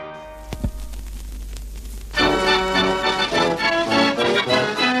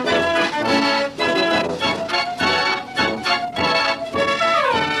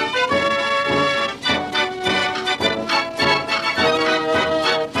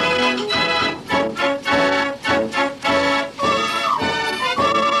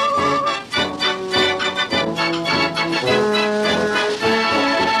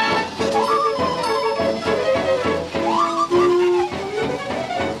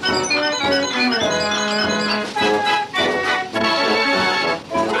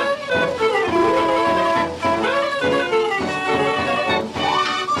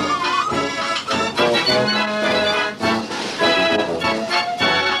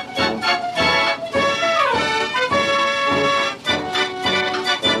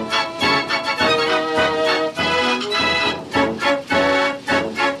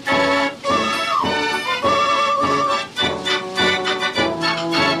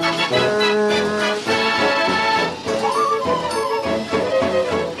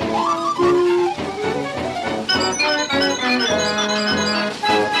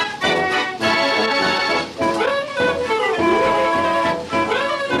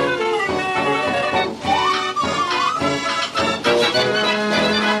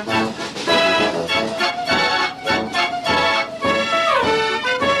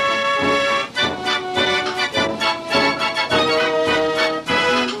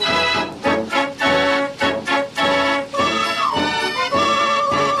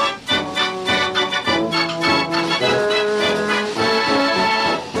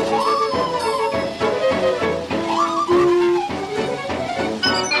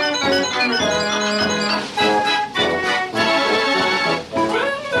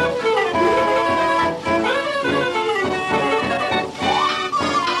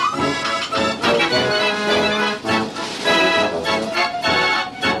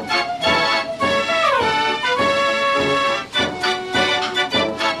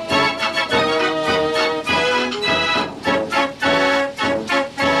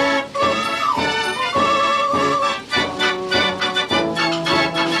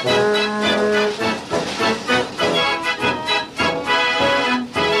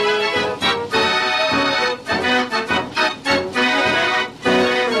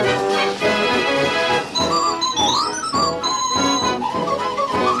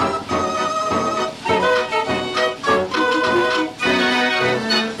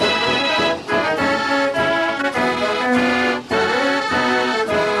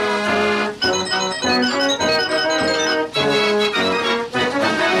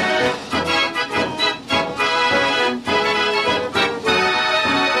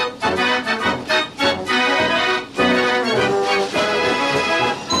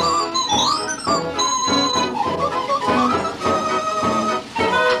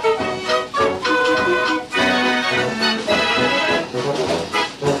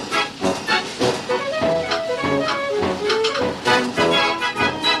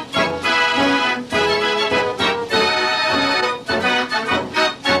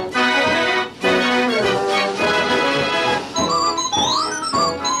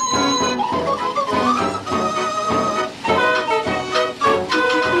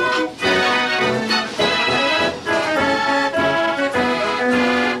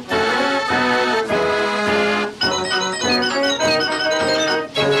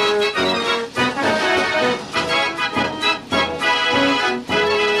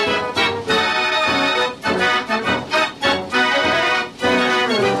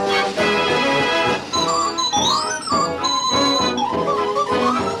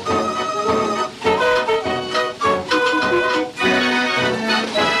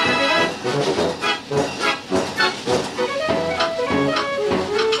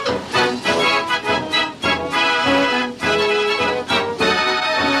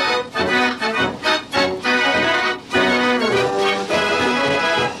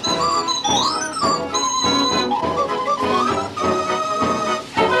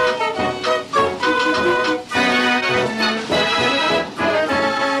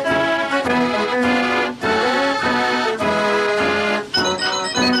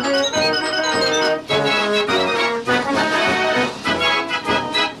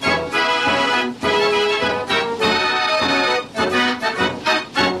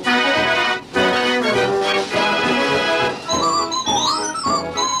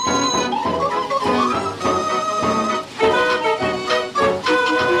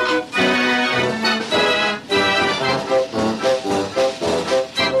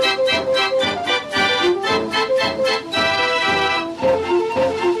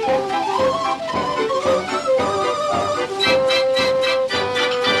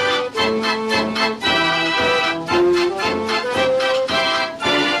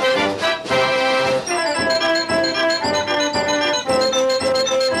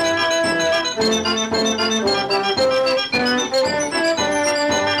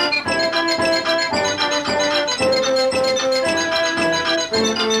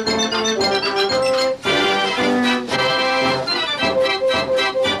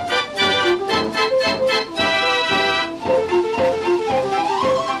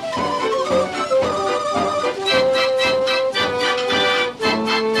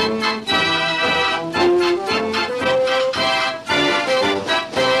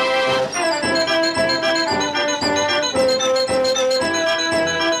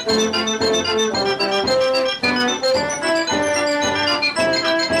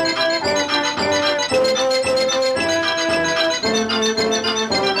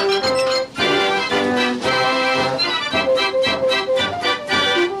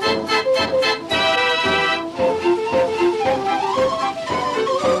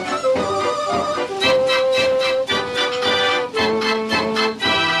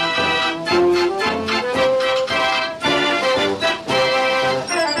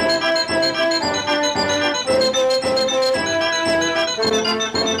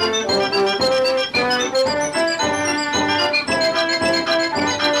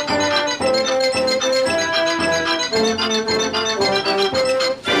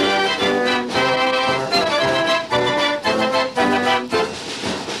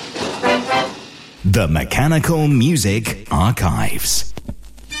 The Mechanical Music Archives.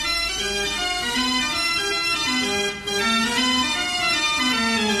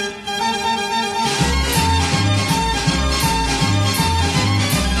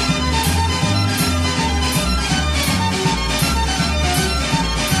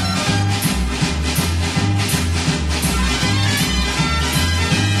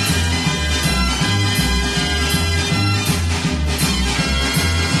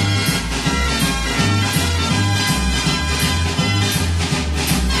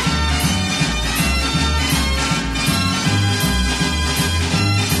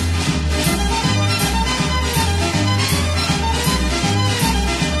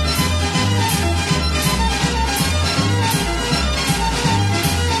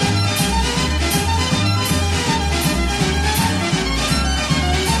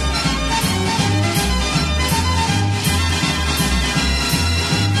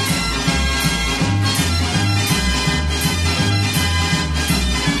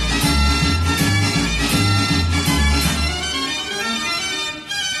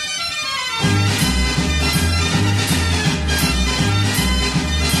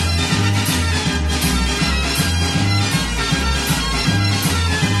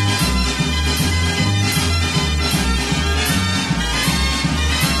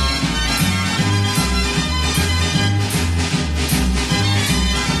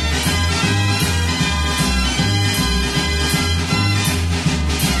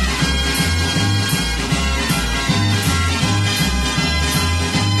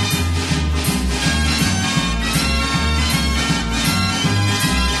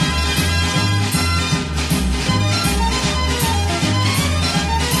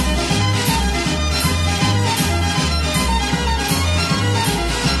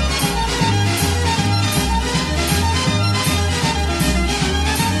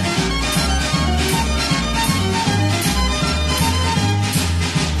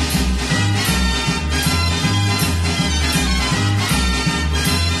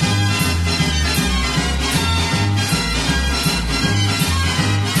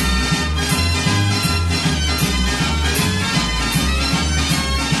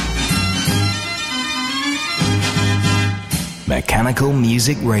 Mechanical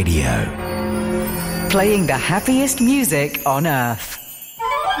Music Radio. Playing the happiest music on earth.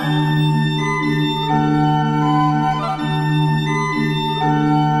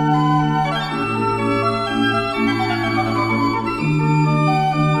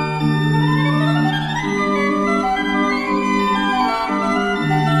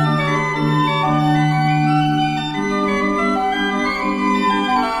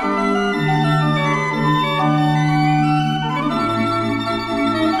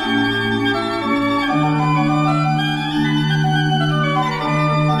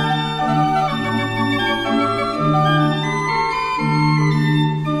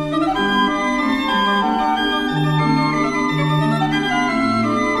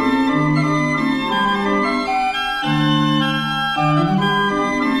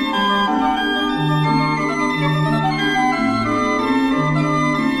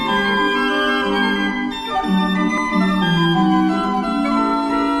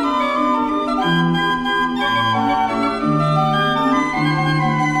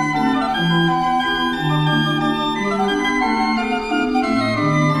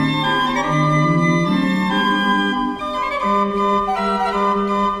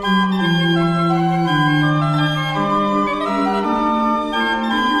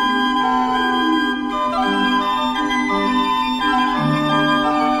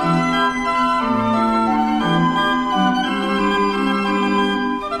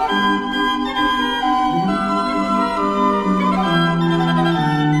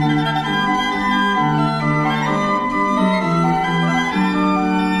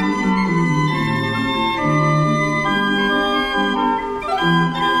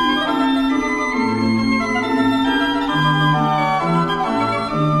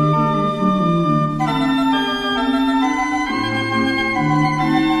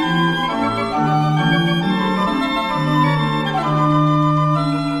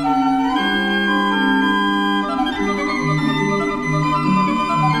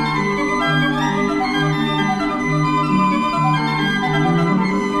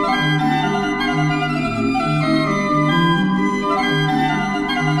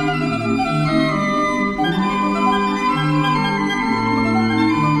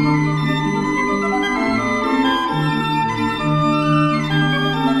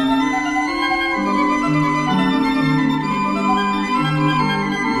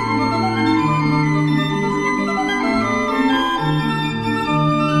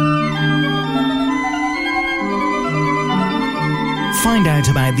 out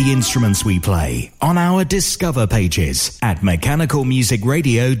about the instruments we play on our Discover pages at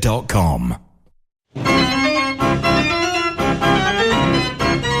mechanicalmusicradio.com.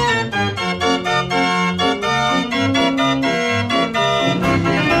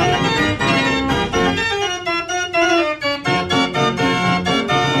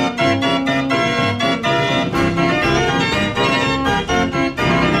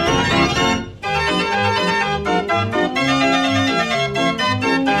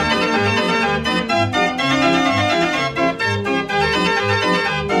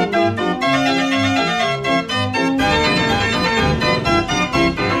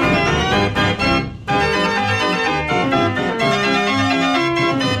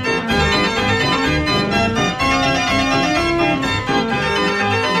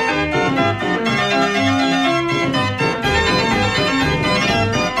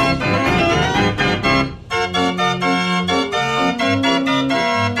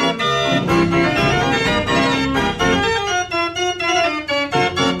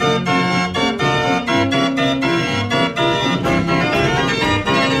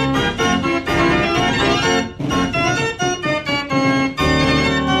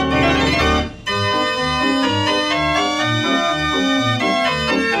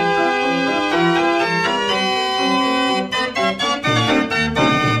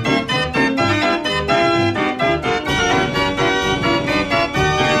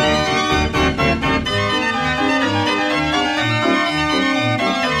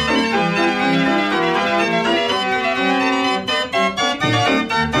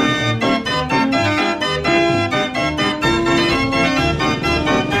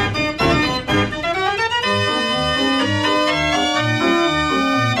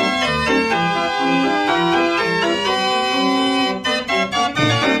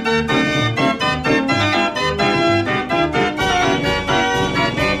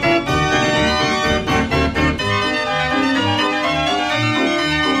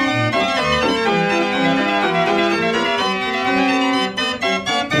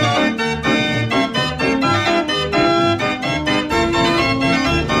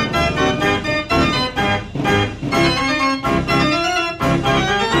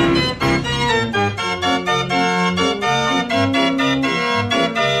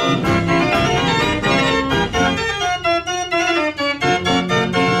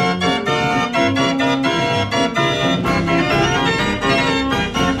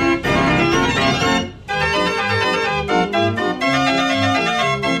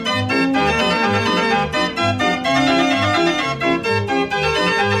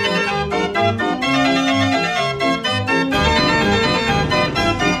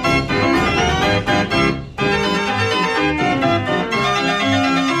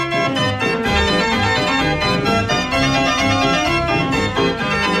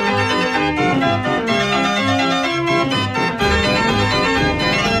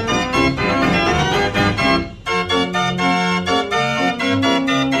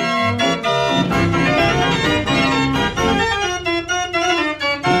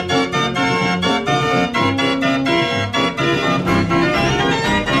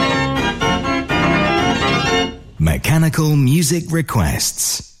 Mechanical music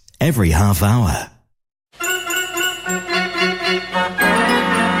requests every half hour.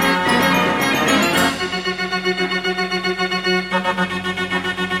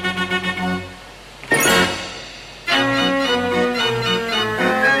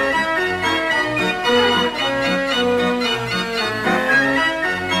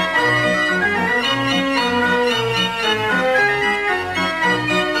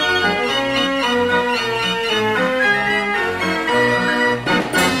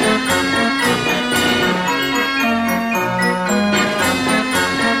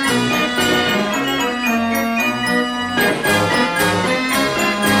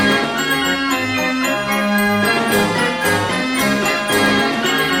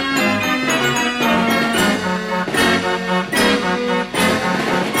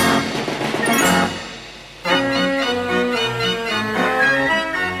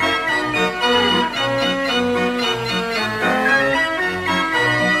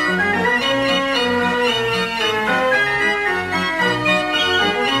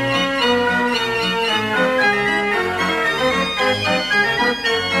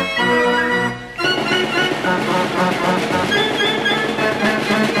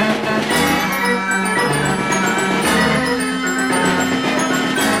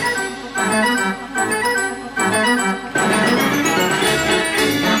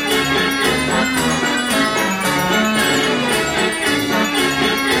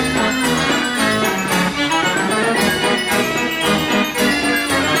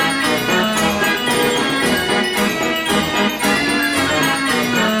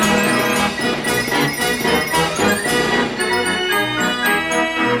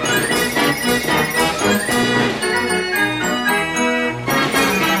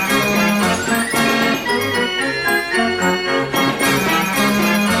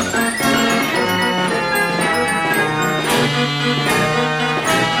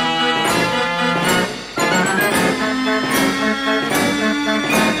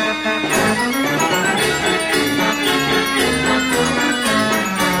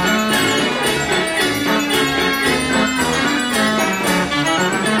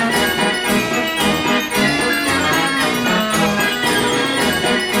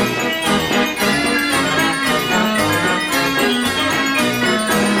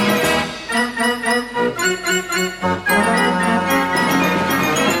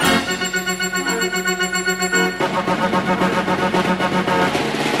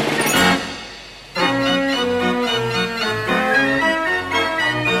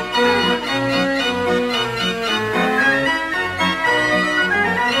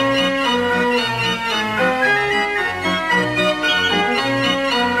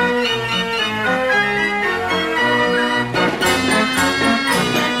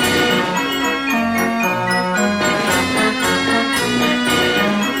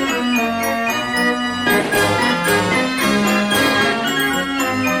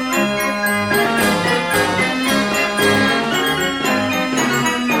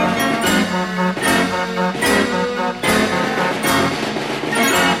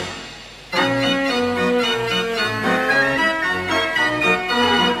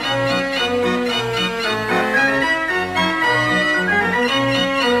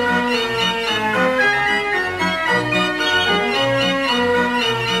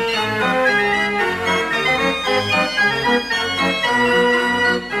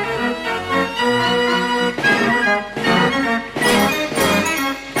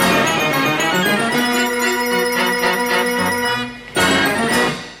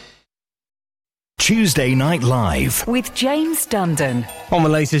 Tuesday Night Live with James Dundon. On the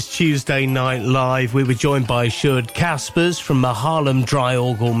latest Tuesday Night Live, we were joined by Sjoerd Caspers from the Haarlem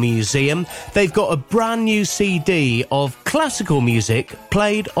Draaiorgel Museum. They've got a brand new CD of classical music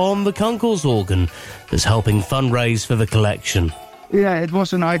played on the Kunkels organ that's helping fundraise for the collection. Yeah, it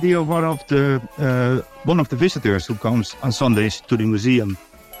was an idea of one of the visitors who comes on Sundays to the museum.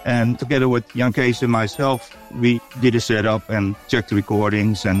 And together with Jan Kees and myself, we did a setup and checked the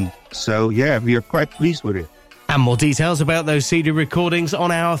recordings. And so, yeah, we are quite pleased with it. And more details about those CD recordings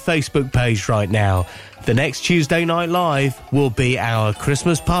on our Facebook page right now. The next Tuesday Night Live will be our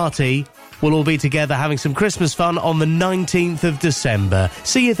Christmas party. We'll all be together having some Christmas fun on the 19th of December.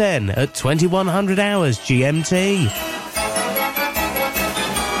 See you then at 2100 hours GMT.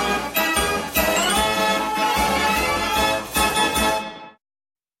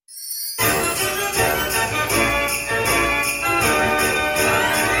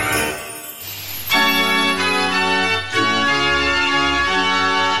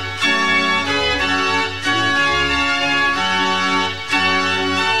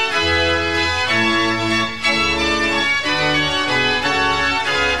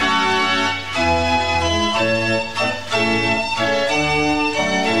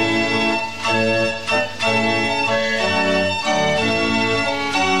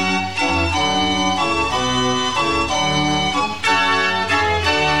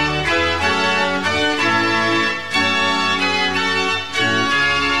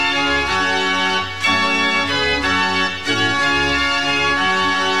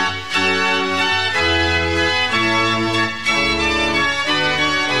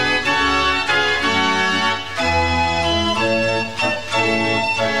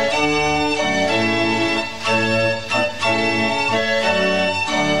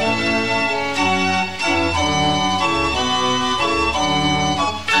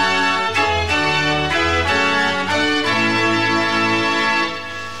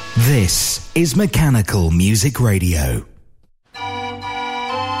 This is Mechanical Music Radio.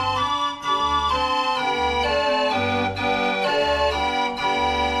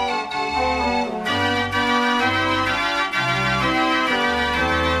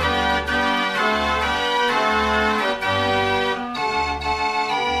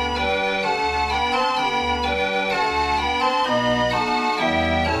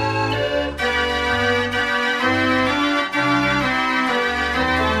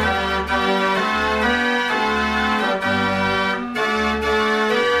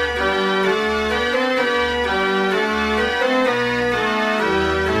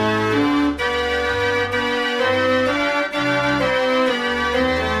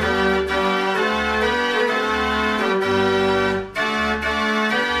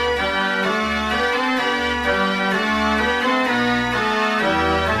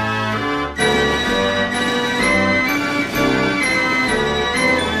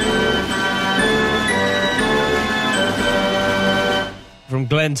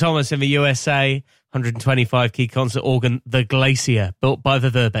 Glenn Thomas in the USA, 125-key concert organ, the Glacier, built by the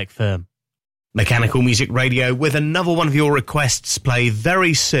Verbeeck firm. Mechanical Music Radio with another one of your requests play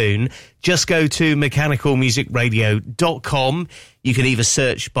very soon. Just go to mechanicalmusicradio.com. You can either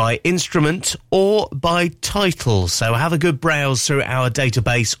search by instrument or by title, so have a good browse through our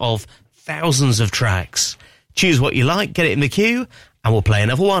database of thousands of tracks. Choose what you like, get it in the queue, and we'll play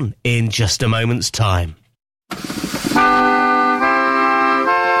another one in just a moment's time.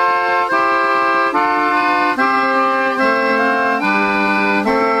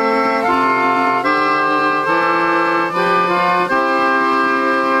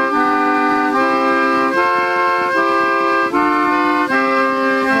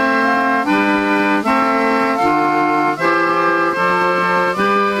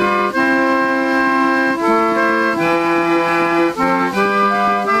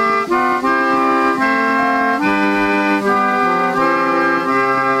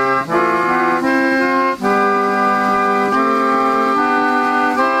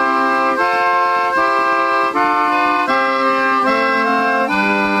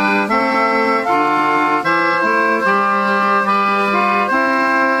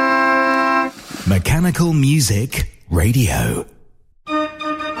 Mechanical Music Radio.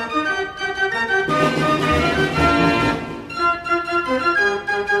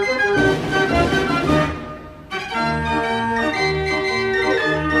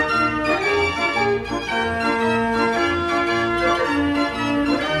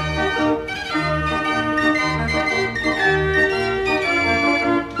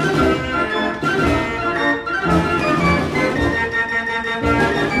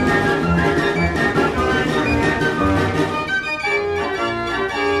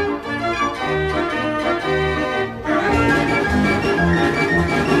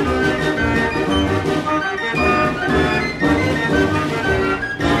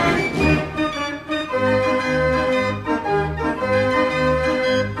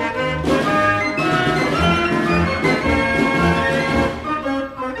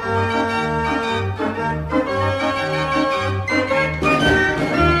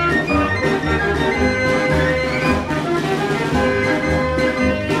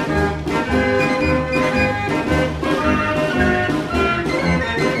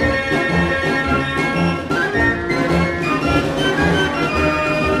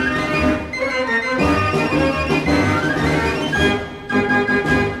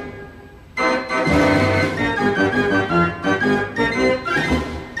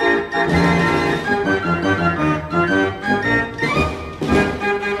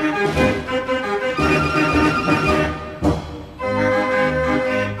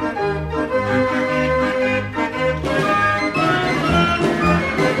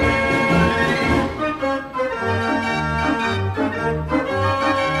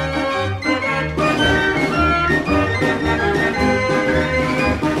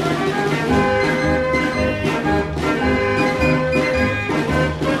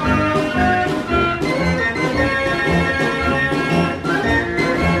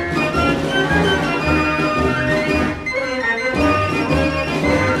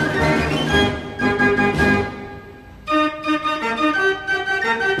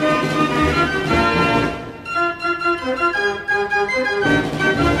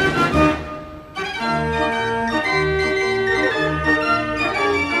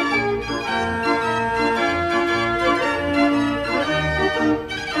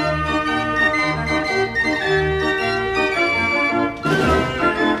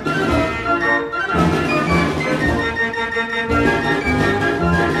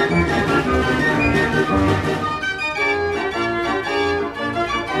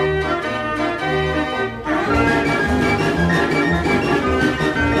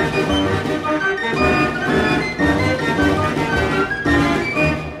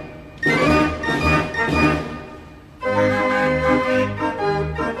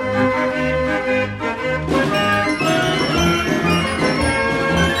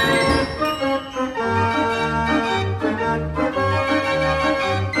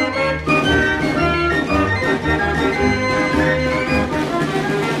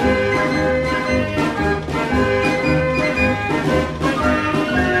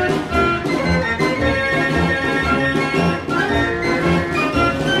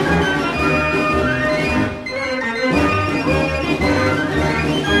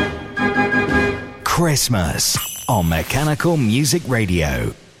 Christmas on Mechanical Music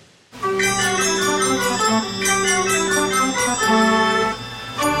Radio.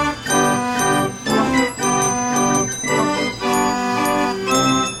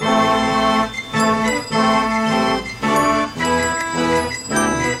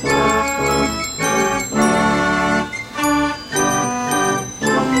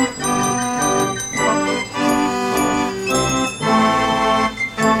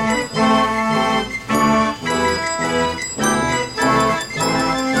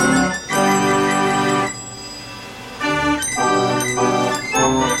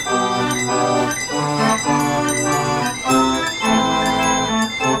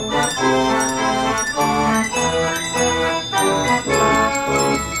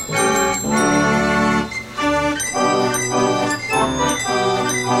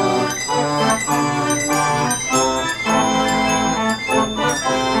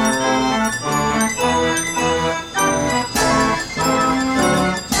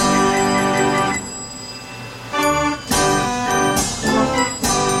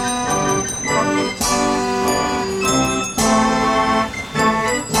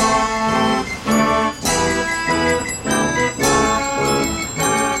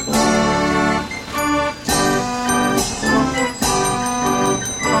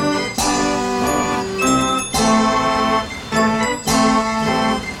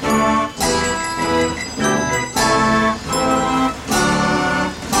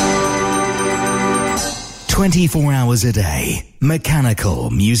 ...24 hours a day. Mechanical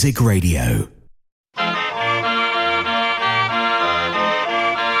Music Radio.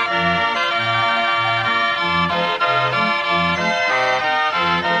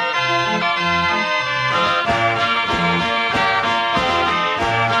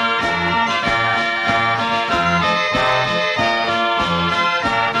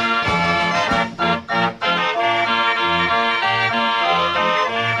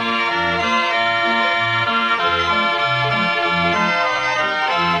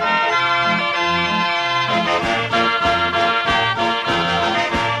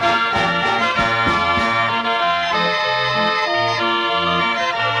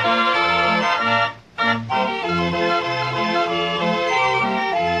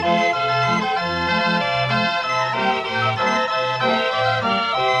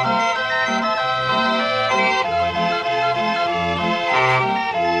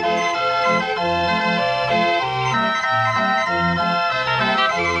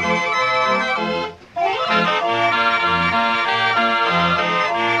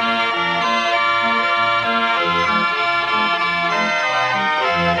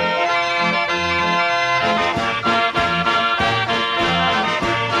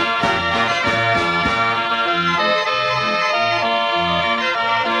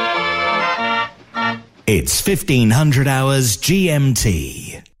 It's 1500 hours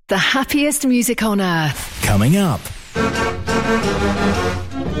GMT. The happiest music on earth. Coming up.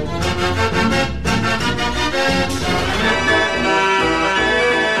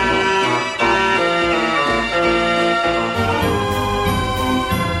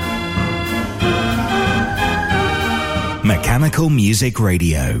 Mechanical Music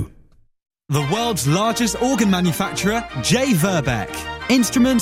Radio. The world's largest organ manufacturer, J. Verbeeck. Instruments